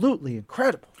absolutely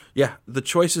incredible. Yeah, the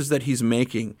choices that he's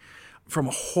making from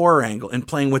a horror angle and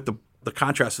playing with the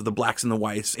contrast of the blacks and the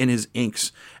whites in his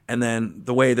inks, and then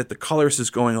the way that the colorist is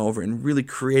going over and really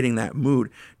creating that mood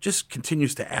just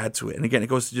continues to add to it. And again, it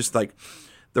goes to just like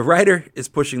the writer is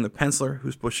pushing the penciler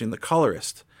who's pushing the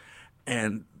colorist,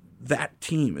 and that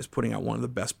team is putting out one of the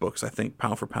best books, I think,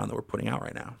 pound for pound, that we're putting out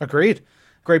right now. Agreed.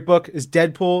 Great book is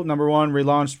Deadpool, number one,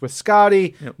 relaunched with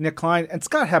Scotty, Nick Klein, and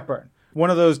Scott Hepburn. One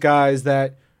of those guys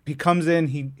that he comes in,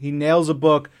 he nails a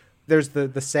book. There's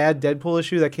the sad Deadpool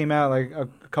issue that came out like a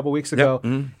couple weeks ago.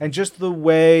 Yep. Mm-hmm. And just the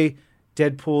way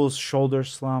Deadpool's shoulder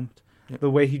slumped,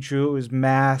 the way he drew his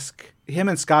mask, him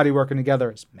and Scotty working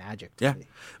together is magic to me.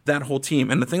 That whole team.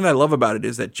 And the thing that I love about it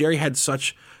is that Jerry had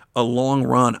such a long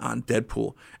run on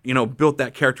Deadpool, built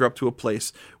that character up to a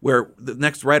place where the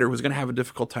next writer was going to have a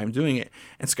difficult time doing it.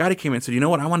 And Scotty came in and said, you know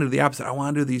what, I want to do the opposite. I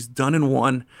want to do these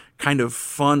done-in-one kind of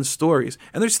fun stories.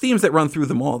 And there's themes that run through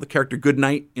them all. The character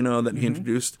Goodnight, that he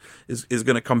introduced is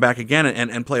going to come back again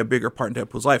and play a bigger part in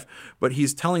Deadpool's life. But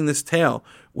he's telling this tale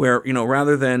where,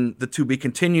 rather than the to be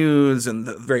continues and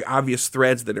the very obvious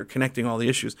threads that are connecting all the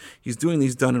issues, he's doing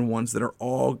these done-in-ones that are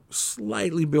all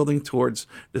slightly building towards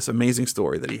this amazing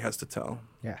story that he has to tell.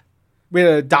 Yeah. We had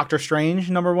a Doctor Strange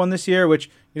number one this year, which,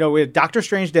 we had Doctor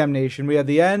Strange Damnation. We had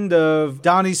the end of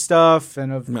Donnie's stuff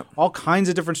and of all kinds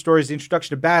of different stories, the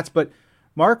introduction to Bats. But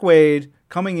Mark Waid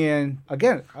coming in,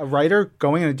 again, a writer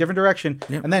going in a different direction,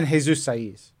 and then Jesus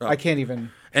Saiz. I can't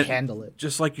even handle it.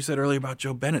 Just like you said earlier about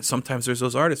Joe Bennett, sometimes there's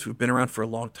those artists who've been around for a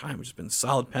long time, who've just been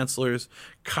solid pencilers,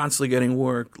 constantly getting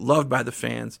work, loved by the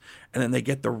fans, and then they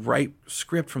get the right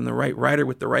script from the right writer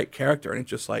with the right character, and it's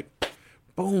just like,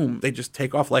 boom, they just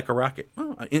take off like a rocket.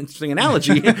 Oh, interesting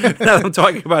analogy now that I'm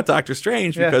talking about Doctor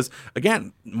Strange because,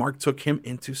 again, Mark took him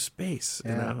into space.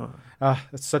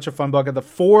 It's such a fun book. And the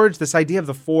Forge, this idea of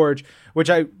the Forge, which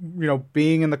I,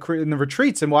 being in the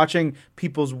retreats and watching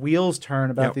people's wheels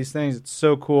turn about these things, it's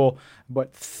so cool.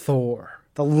 But Thor,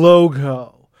 the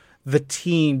logo, the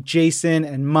team, Jason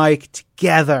and Mike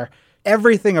together.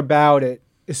 Everything about it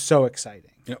is so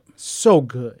exciting. Yep. So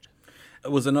good.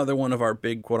 It was another one of our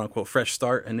big quote-unquote fresh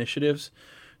start initiatives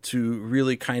to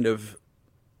really kind of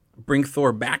bring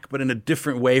Thor back, but in a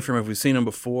different way from if we've seen him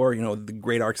before, the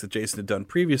great arcs that Jason had done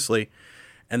previously.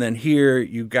 And then here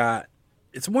you got,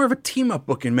 it's more of a team-up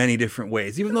book in many different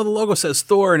ways. Even though the logo says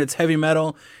Thor and it's heavy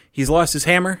metal, he's lost his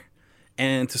hammer.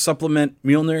 And to supplement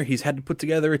Mjolnir, he's had to put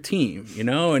together a team,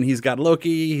 and he's got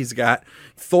Loki, he's got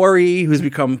Thori, who's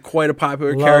become quite a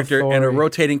popular character, Thori. and a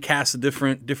rotating cast of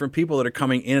different people that are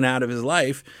coming in and out of his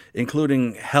life,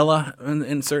 including Hela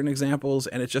in certain examples.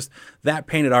 And it's just that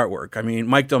painted artwork. I mean,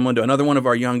 Mike Del Mundo, another one of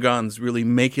our young guns, really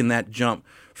making that jump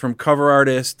from cover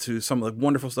artist to some of the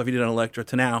wonderful stuff he did on Elektra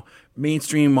to now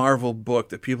mainstream Marvel book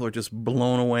that people are just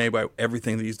blown away by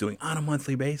everything that he's doing on a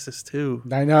monthly basis too.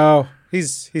 I know.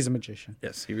 He's a magician.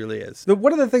 Yes, he really is.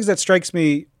 One of the things that strikes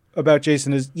me about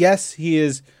Jason is, yes, he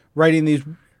is writing these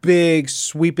big,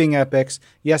 sweeping epics.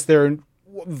 Yes, they're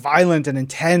violent and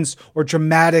intense or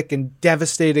dramatic and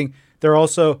devastating. They're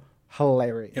also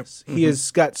hilarious. Yep. Mm-hmm. He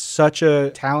has got such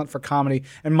a talent for comedy,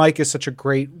 and Mike is such a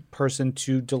great person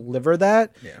to deliver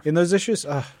that in those issues.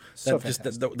 So just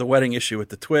the wedding issue with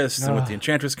the twist and with the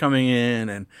Enchantress coming in,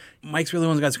 and Mike's really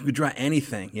one of the guys who could draw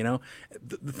anything.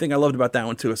 The thing I loved about that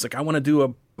one too is I want to do a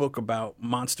book about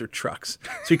monster trucks.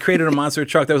 So he created a monster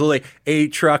truck that was like a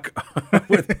truck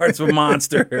with parts of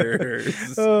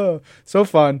monsters. Oh, so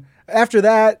fun. After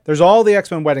that, there's all the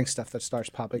X-Men wedding stuff that starts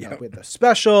popping up with the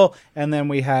special, and then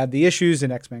we had the issues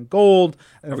in X-Men Gold.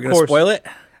 And Are we going to spoil it?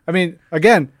 I mean,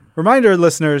 again, reminder,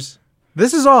 listeners,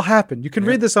 this has all happened. You can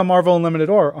read this on Marvel Unlimited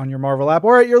or on your Marvel app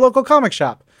or at your local comic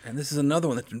shop. And this is another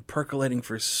one that's been percolating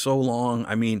for so long.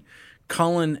 I mean,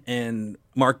 Cullen and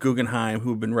Mark Guggenheim,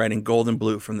 who've been writing Gold and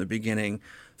Blue from the beginning,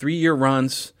 3-year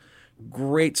runs,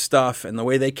 great stuff. And the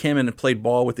way they came in and played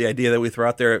ball with the idea that we throw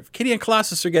out there, Kitty and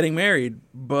Colossus are getting married,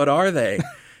 but are they?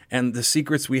 And the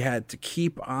secrets we had to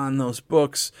keep on those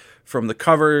books, from the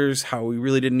covers, how we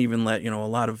really didn't even let, a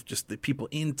lot of just the people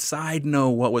inside know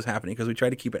what was happening, because we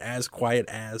tried to keep it as quiet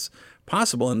as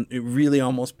possible. And it really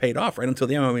almost paid off right until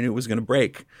the end when we knew it was going to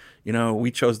break. We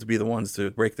chose to be the ones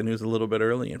to break the news a little bit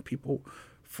early, and people,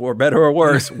 for better or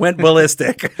worse, went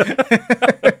ballistic.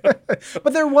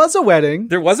 But there was a wedding.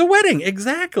 There was a wedding,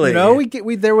 exactly.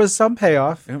 There was some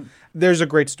payoff. Yep. There's a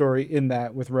great story in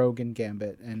that with Rogue and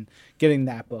Gambit and getting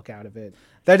that book out of it.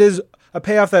 That is a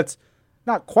payoff that's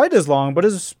not quite as long, but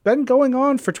has been going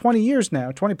on for 20 years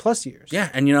now, 20 plus years. Yeah,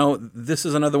 and this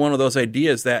is another one of those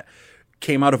ideas that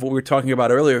came out of what we were talking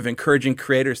about earlier, of encouraging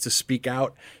creators to speak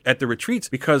out at the retreats,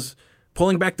 because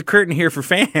pulling back the curtain here for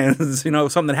fans,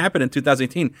 something that happened in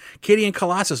 2018, Kitty and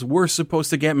Colossus were supposed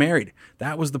to get married.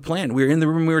 That was the plan. We were in the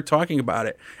room, we were talking about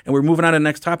it, and we were moving on to the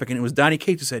next topic, and it was Donnie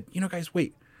Cates who said, guys,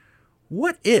 wait,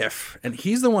 what if? And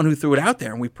he's the one who threw it out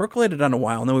there, and we percolated on a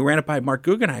while, and then we ran it by Mark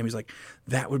Guggenheim. He's like,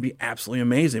 that would be absolutely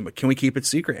amazing, but can we keep it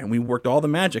secret? And we worked all the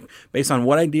magic based on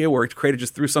what idea worked. Creator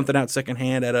just threw something out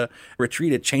secondhand at a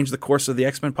retreat. It changed the course of the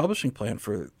X-Men publishing plan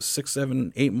for 6,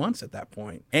 7, 8 months at that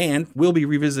point. And we'll be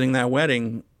revisiting that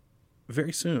wedding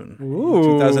very soon. Ooh.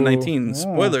 2019.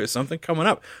 Spoilers, something coming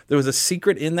up. There was a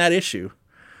secret in that issue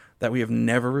that we have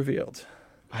never revealed.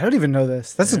 I don't even know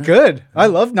this. This is good. I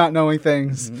love not knowing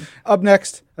things. Mm-hmm. Up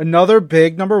next, another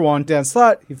big #1, Dan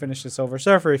Slott. He finishes Silver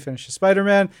Surfer. He finishes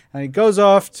Spider-Man. And he goes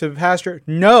off to pasture.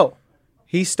 No.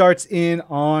 He starts in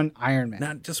on Iron Man.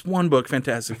 Not just one book,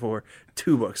 Fantastic Four,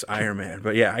 2 books, Iron Man.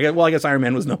 But yeah, I guess Iron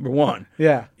Man was #1.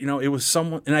 Yeah. It was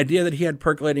an idea that he had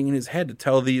percolating in his head to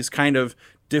tell these kind of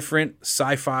different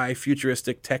sci-fi,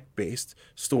 futuristic, tech-based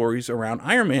stories around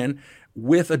Iron Man,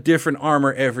 with a different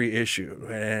armor every issue.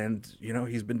 And,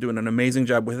 he's been doing an amazing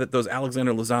job with it. Those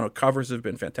Alexander Lozano covers have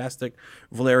been fantastic.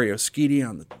 Valerio Schiti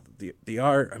on the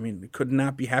art. I mean, we could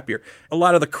not be happier. A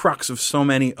lot of the crux of so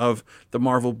many of the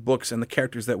Marvel books and the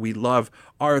characters that we love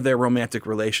are their romantic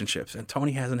relationships. And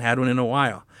Tony hasn't had one in a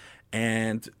while.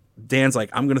 And Dan's like,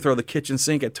 I'm going to throw the kitchen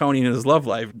sink at Tony and his love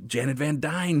life. Janet Van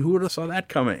Dyne, who would have saw that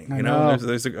coming?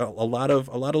 There's a lot of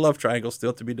love triangles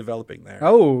still to be developing there.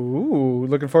 Oh,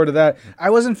 looking forward to that. I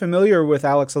wasn't familiar with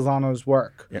Alex Lozano's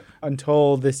work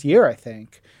until this year, I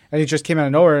think. And he just came out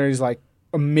of nowhere, and he's like,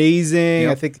 amazing.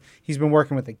 Yep. I think he's been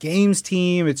working with the games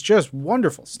team. It's just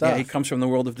wonderful stuff. Yeah, he comes from the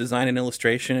world of design and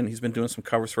illustration, and he's been doing some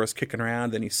covers for us kicking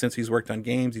around. And since he's worked on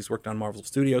games, he's worked on Marvel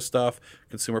Studios stuff,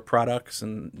 consumer products,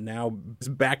 and now he's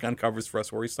back on covers for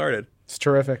us where he started. It's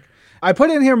terrific. I put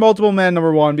in here Multiple Man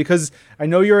 #1 because I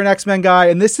know you're an X-Men guy,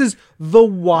 and this is the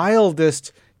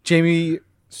wildest Jamie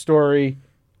story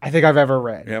I think I've ever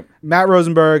read. Yep. Matt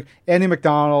Rosenberg, Andy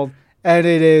McDonald, and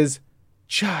it is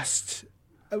just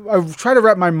I try to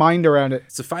wrap my mind around it.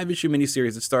 It's a 5-issue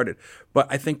miniseries that started, but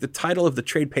I think the title of the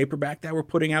trade paperback that we're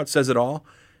putting out says it all.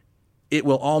 It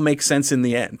will all make sense in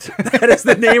the end. That is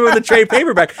the name of the trade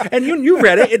paperback. And you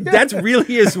read it. That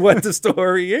really is what the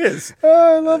story is.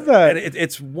 Oh, I love that. And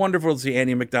it's wonderful to see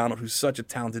Andy McDonald, who's such a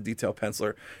talented detail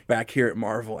penciler, back here at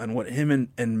Marvel. And what him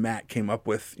and Matt came up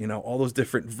with, all those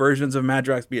different versions of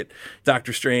Madrox, be it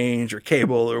Doctor Strange or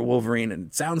Cable or Wolverine. And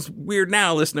it sounds weird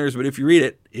now, listeners, but if you read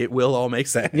it, it will all make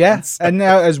sense. Yeah, and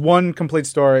now as one complete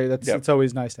story, it's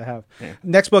always nice to have. Yeah.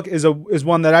 Next book is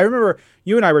one that I remember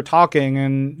you and I were talking,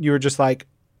 and you were just like,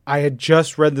 I had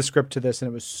just read the script to this,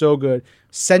 and it was so good.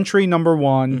 Sentry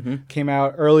 #1 came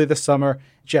out early this summer.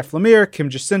 Jeff Lemire, Kim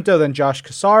Jacinto, then Josh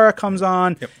Cassara comes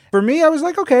on. Yep. For me, I was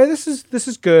like, okay, this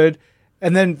is good.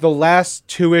 And then the last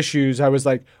 2 issues, I was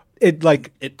like,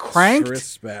 it cranked.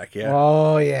 Crisps back, yeah.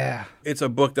 Oh, yeah. It's a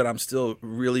book that I'm still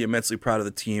really immensely proud of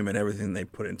the team and everything they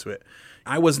put into it.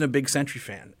 I wasn't a big Sentry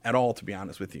fan at all, to be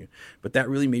honest with you. But that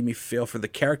really made me feel for the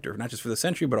character, not just for the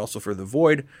Sentry, but also for the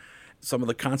Void. Some of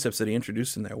the concepts that he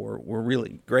introduced in there were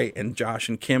really great. And Josh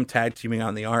and Kim tag teaming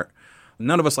on the art.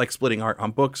 None of us like splitting art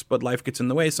on books, but life gets in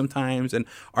the way sometimes, and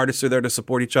artists are there to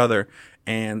support each other,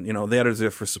 and the editors are there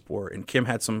for support. And Kim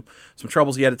had some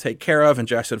troubles he had to take care of, and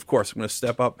Josh said, of course, I'm going to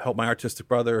step up, help my artistic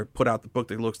brother, put out the book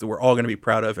that we're all going to be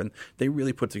proud of, and they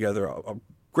really put together a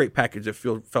great package that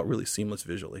felt really seamless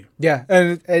visually. Yeah,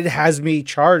 and it has me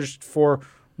charged for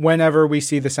whenever we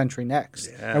see the Sentry next,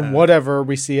 and whatever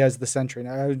we see as the Sentry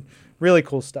now. Really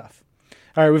cool stuff.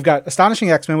 All right, we've got Astonishing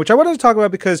X-Men, which I wanted to talk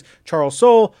about because Charles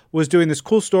Soule was doing this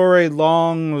cool story,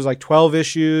 long, it was like 12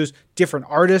 issues, different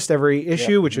artist every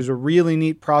issue, which is a really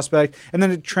neat prospect. And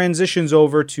then it transitions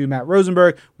over to Matt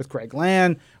Rosenberg with Greg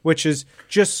Land, which is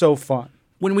just so fun.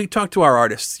 When we talk to our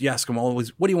artists, you ask them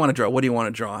always, what do you want to draw? What do you want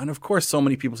to draw? And of course, so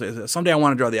many people say, someday I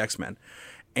want to draw the X-Men.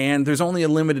 And there's only a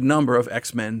limited number of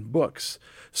X-Men books.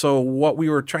 So what we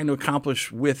were trying to accomplish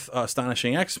with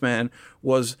Astonishing X-Men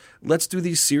was, let's do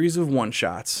these series of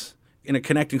one-shots in a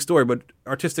connecting story, but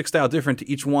artistic style different to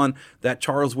each one, that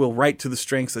Charles will write to the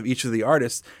strengths of each of the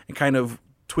artists and kind of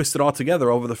twist it all together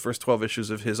over the first 12 issues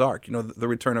of his arc. The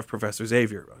return of Professor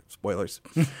Xavier. Spoilers.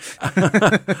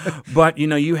 But,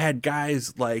 you had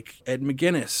guys like Ed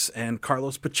McGuinness and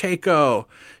Carlos Pacheco,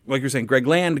 like you're saying, Greg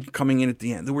Land coming in at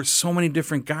the end. There were so many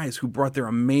different guys who brought their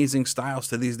amazing styles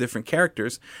to these different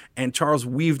characters, and Charles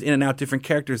weaved in and out different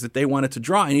characters that they wanted to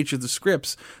draw in each of the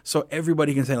scripts, so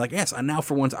everybody can say, like, yes, and now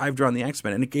for once I've drawn the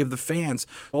X-Men, and it gave the fans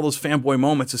all those fanboy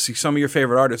moments to see some of your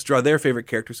favorite artists draw their favorite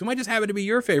characters, who might just happen to be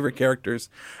your favorite characters.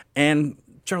 And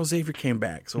Charles Xavier came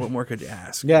back, so what more could you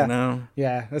ask? Yeah,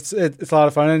 yeah, it's a lot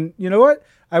of fun. And you know what?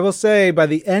 I will say, by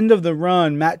the end of the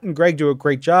run, Matt and Greg do a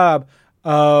great job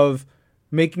of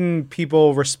making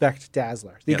people respect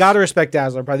Dazzler. You got to respect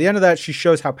Dazzler. By the end of that, she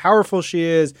shows how powerful she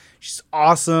is. She's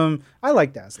awesome. I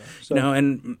like Dazzler. So.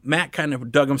 And Matt kind of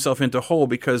dug himself into a hole,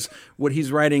 because what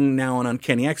he's writing now on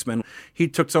Uncanny X-Men, he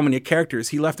took so many characters.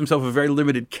 He left himself a very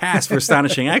limited cast for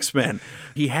Astonishing X-Men.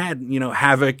 He had,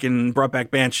 Havoc and brought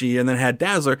back Banshee and then had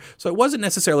Dazzler. So it wasn't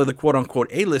necessarily the quote-unquote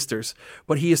A-listers,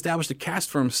 but he established a cast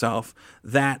for himself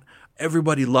that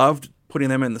everybody loved, putting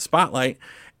them in the spotlight.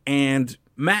 And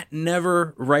Matt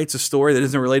never writes a story that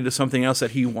isn't related to something else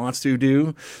that he wants to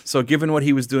do. So given what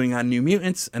he was doing on New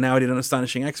Mutants and now he did on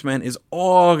Astonishing X-Men, is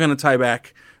all going to tie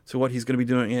back to what he's going to be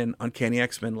doing in Uncanny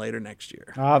X-Men later next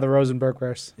year. The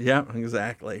Rosenberg-verse. Yeah,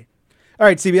 exactly. All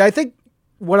right, CB, I think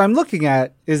what I'm looking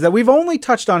at is that we've only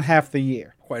touched on half the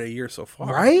year. Quite a year so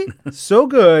far. Right? So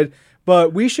good.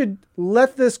 But we should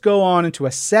let this go on into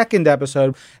a second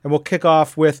episode, and we'll kick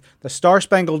off with the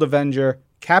Star-Spangled Avenger,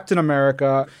 Captain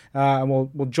America, and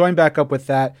we'll join back up with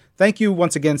that. Thank you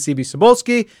once again, C.B.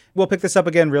 Cebulski. We'll pick this up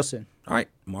again real soon. All right,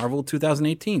 Marvel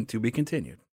 2018, to be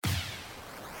continued.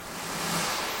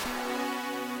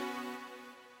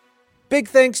 Big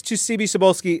thanks to C.B.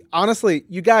 Cebulski. Honestly,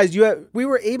 you guys, we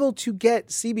were able to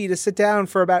get C.B. to sit down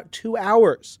for about 2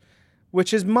 hours,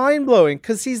 which is mind-blowing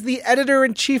because he's the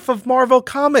editor-in-chief of Marvel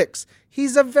Comics.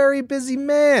 He's a very busy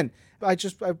man. I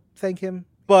thank him.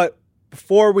 But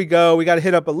before we go, we got to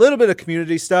hit up a little bit of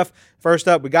community stuff. First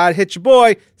up, we got to hit your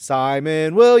boy,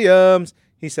 Simon Williams.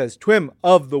 He says, Twim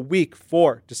of the week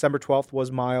for December 12th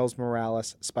was Miles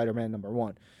Morales, Spider-Man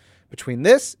 #1. Between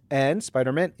this and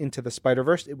Spider-Man Into the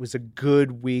Spider-Verse, it was a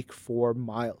good week for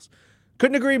Miles.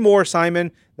 Couldn't agree more,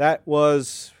 Simon. That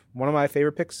was one of my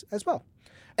favorite picks as well.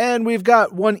 And we've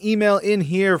got one email in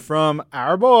here from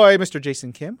our boy, Mr.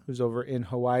 Jason Kim, who's over in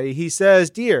Hawaii. He says,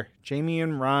 Dear Jamie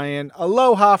and Ryan,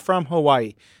 aloha from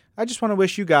Hawaii. I just want to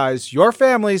wish you guys, your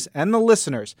families, and the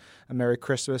listeners a Merry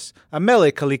Christmas, a Mele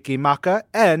Kaliki Maka,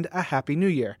 and a Happy New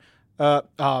Year.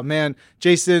 Oh man,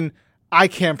 Jason, I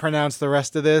can't pronounce the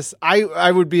rest of this.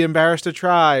 I would be embarrassed to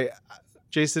try.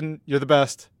 Jason, you're the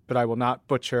best, but I will not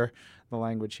butcher the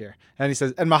language here. And he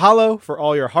says, and mahalo for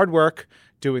all your hard work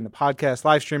doing the podcast,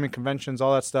 live streaming, conventions,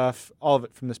 all that stuff, all of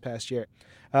it from this past year.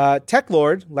 Tech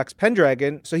Lord, Lex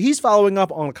Pendragon, so he's following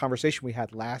up on a conversation we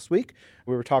had last week.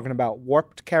 We were talking about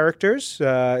warped characters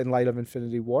in light of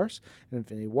Infinity Wars and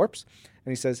Infinity Warps.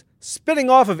 And he says, spinning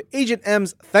off of Agent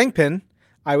M's Thankpin,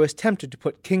 I was tempted to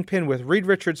put Kingpin with Reed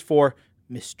Richards for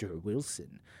Mr.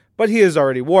 Wilson. But he is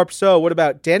already warped, so what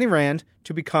about Danny Rand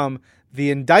to become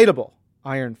the indictable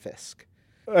Iron Fist?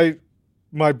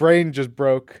 My brain just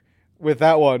broke with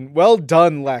that one. Well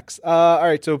done, Lex. All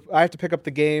right, so I have to pick up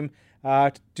the game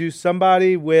to do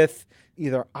somebody with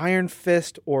either Iron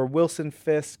Fist or Wilson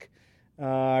Fisk.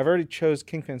 I've already chose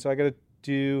Kingpin, so I got to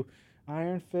do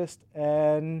Iron Fist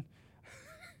and...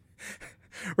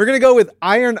 We're going to go with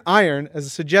Iron as a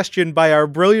suggestion by our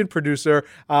brilliant producer.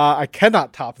 I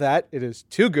cannot top that. It is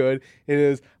too good. It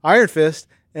is Iron Fist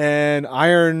and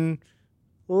Iron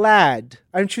Lad.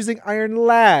 I'm choosing Iron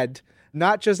Lad.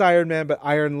 Not just Iron Man, but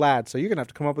Iron Lad. So you're going to have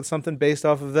to come up with something based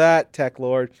off of that, Tech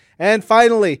Lord. And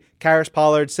finally, Karis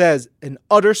Pollard says, an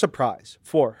utter surprise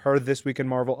for her This Week in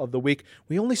Marvel of the week.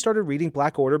 We only started reading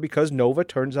Black Order because Nova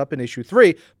turns up in issue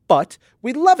 3, but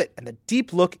we love it and the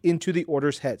deep look into the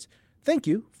Order's heads. Thank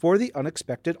you for the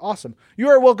unexpected awesome. You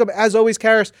are welcome, as always,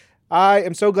 Karis. I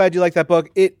am so glad you like that book.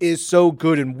 It is so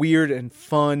good and weird and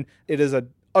fun. It is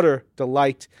an utter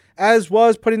delight, as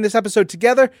was putting this episode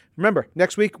together. Remember,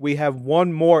 next week we have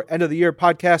one more end-of-the-year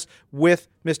podcast with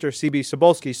Mr. C.B.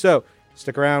 Cebulski. So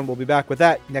stick around. We'll be back with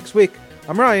that next week.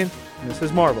 I'm Ryan, and this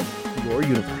is Marvel, Your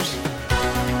Universe.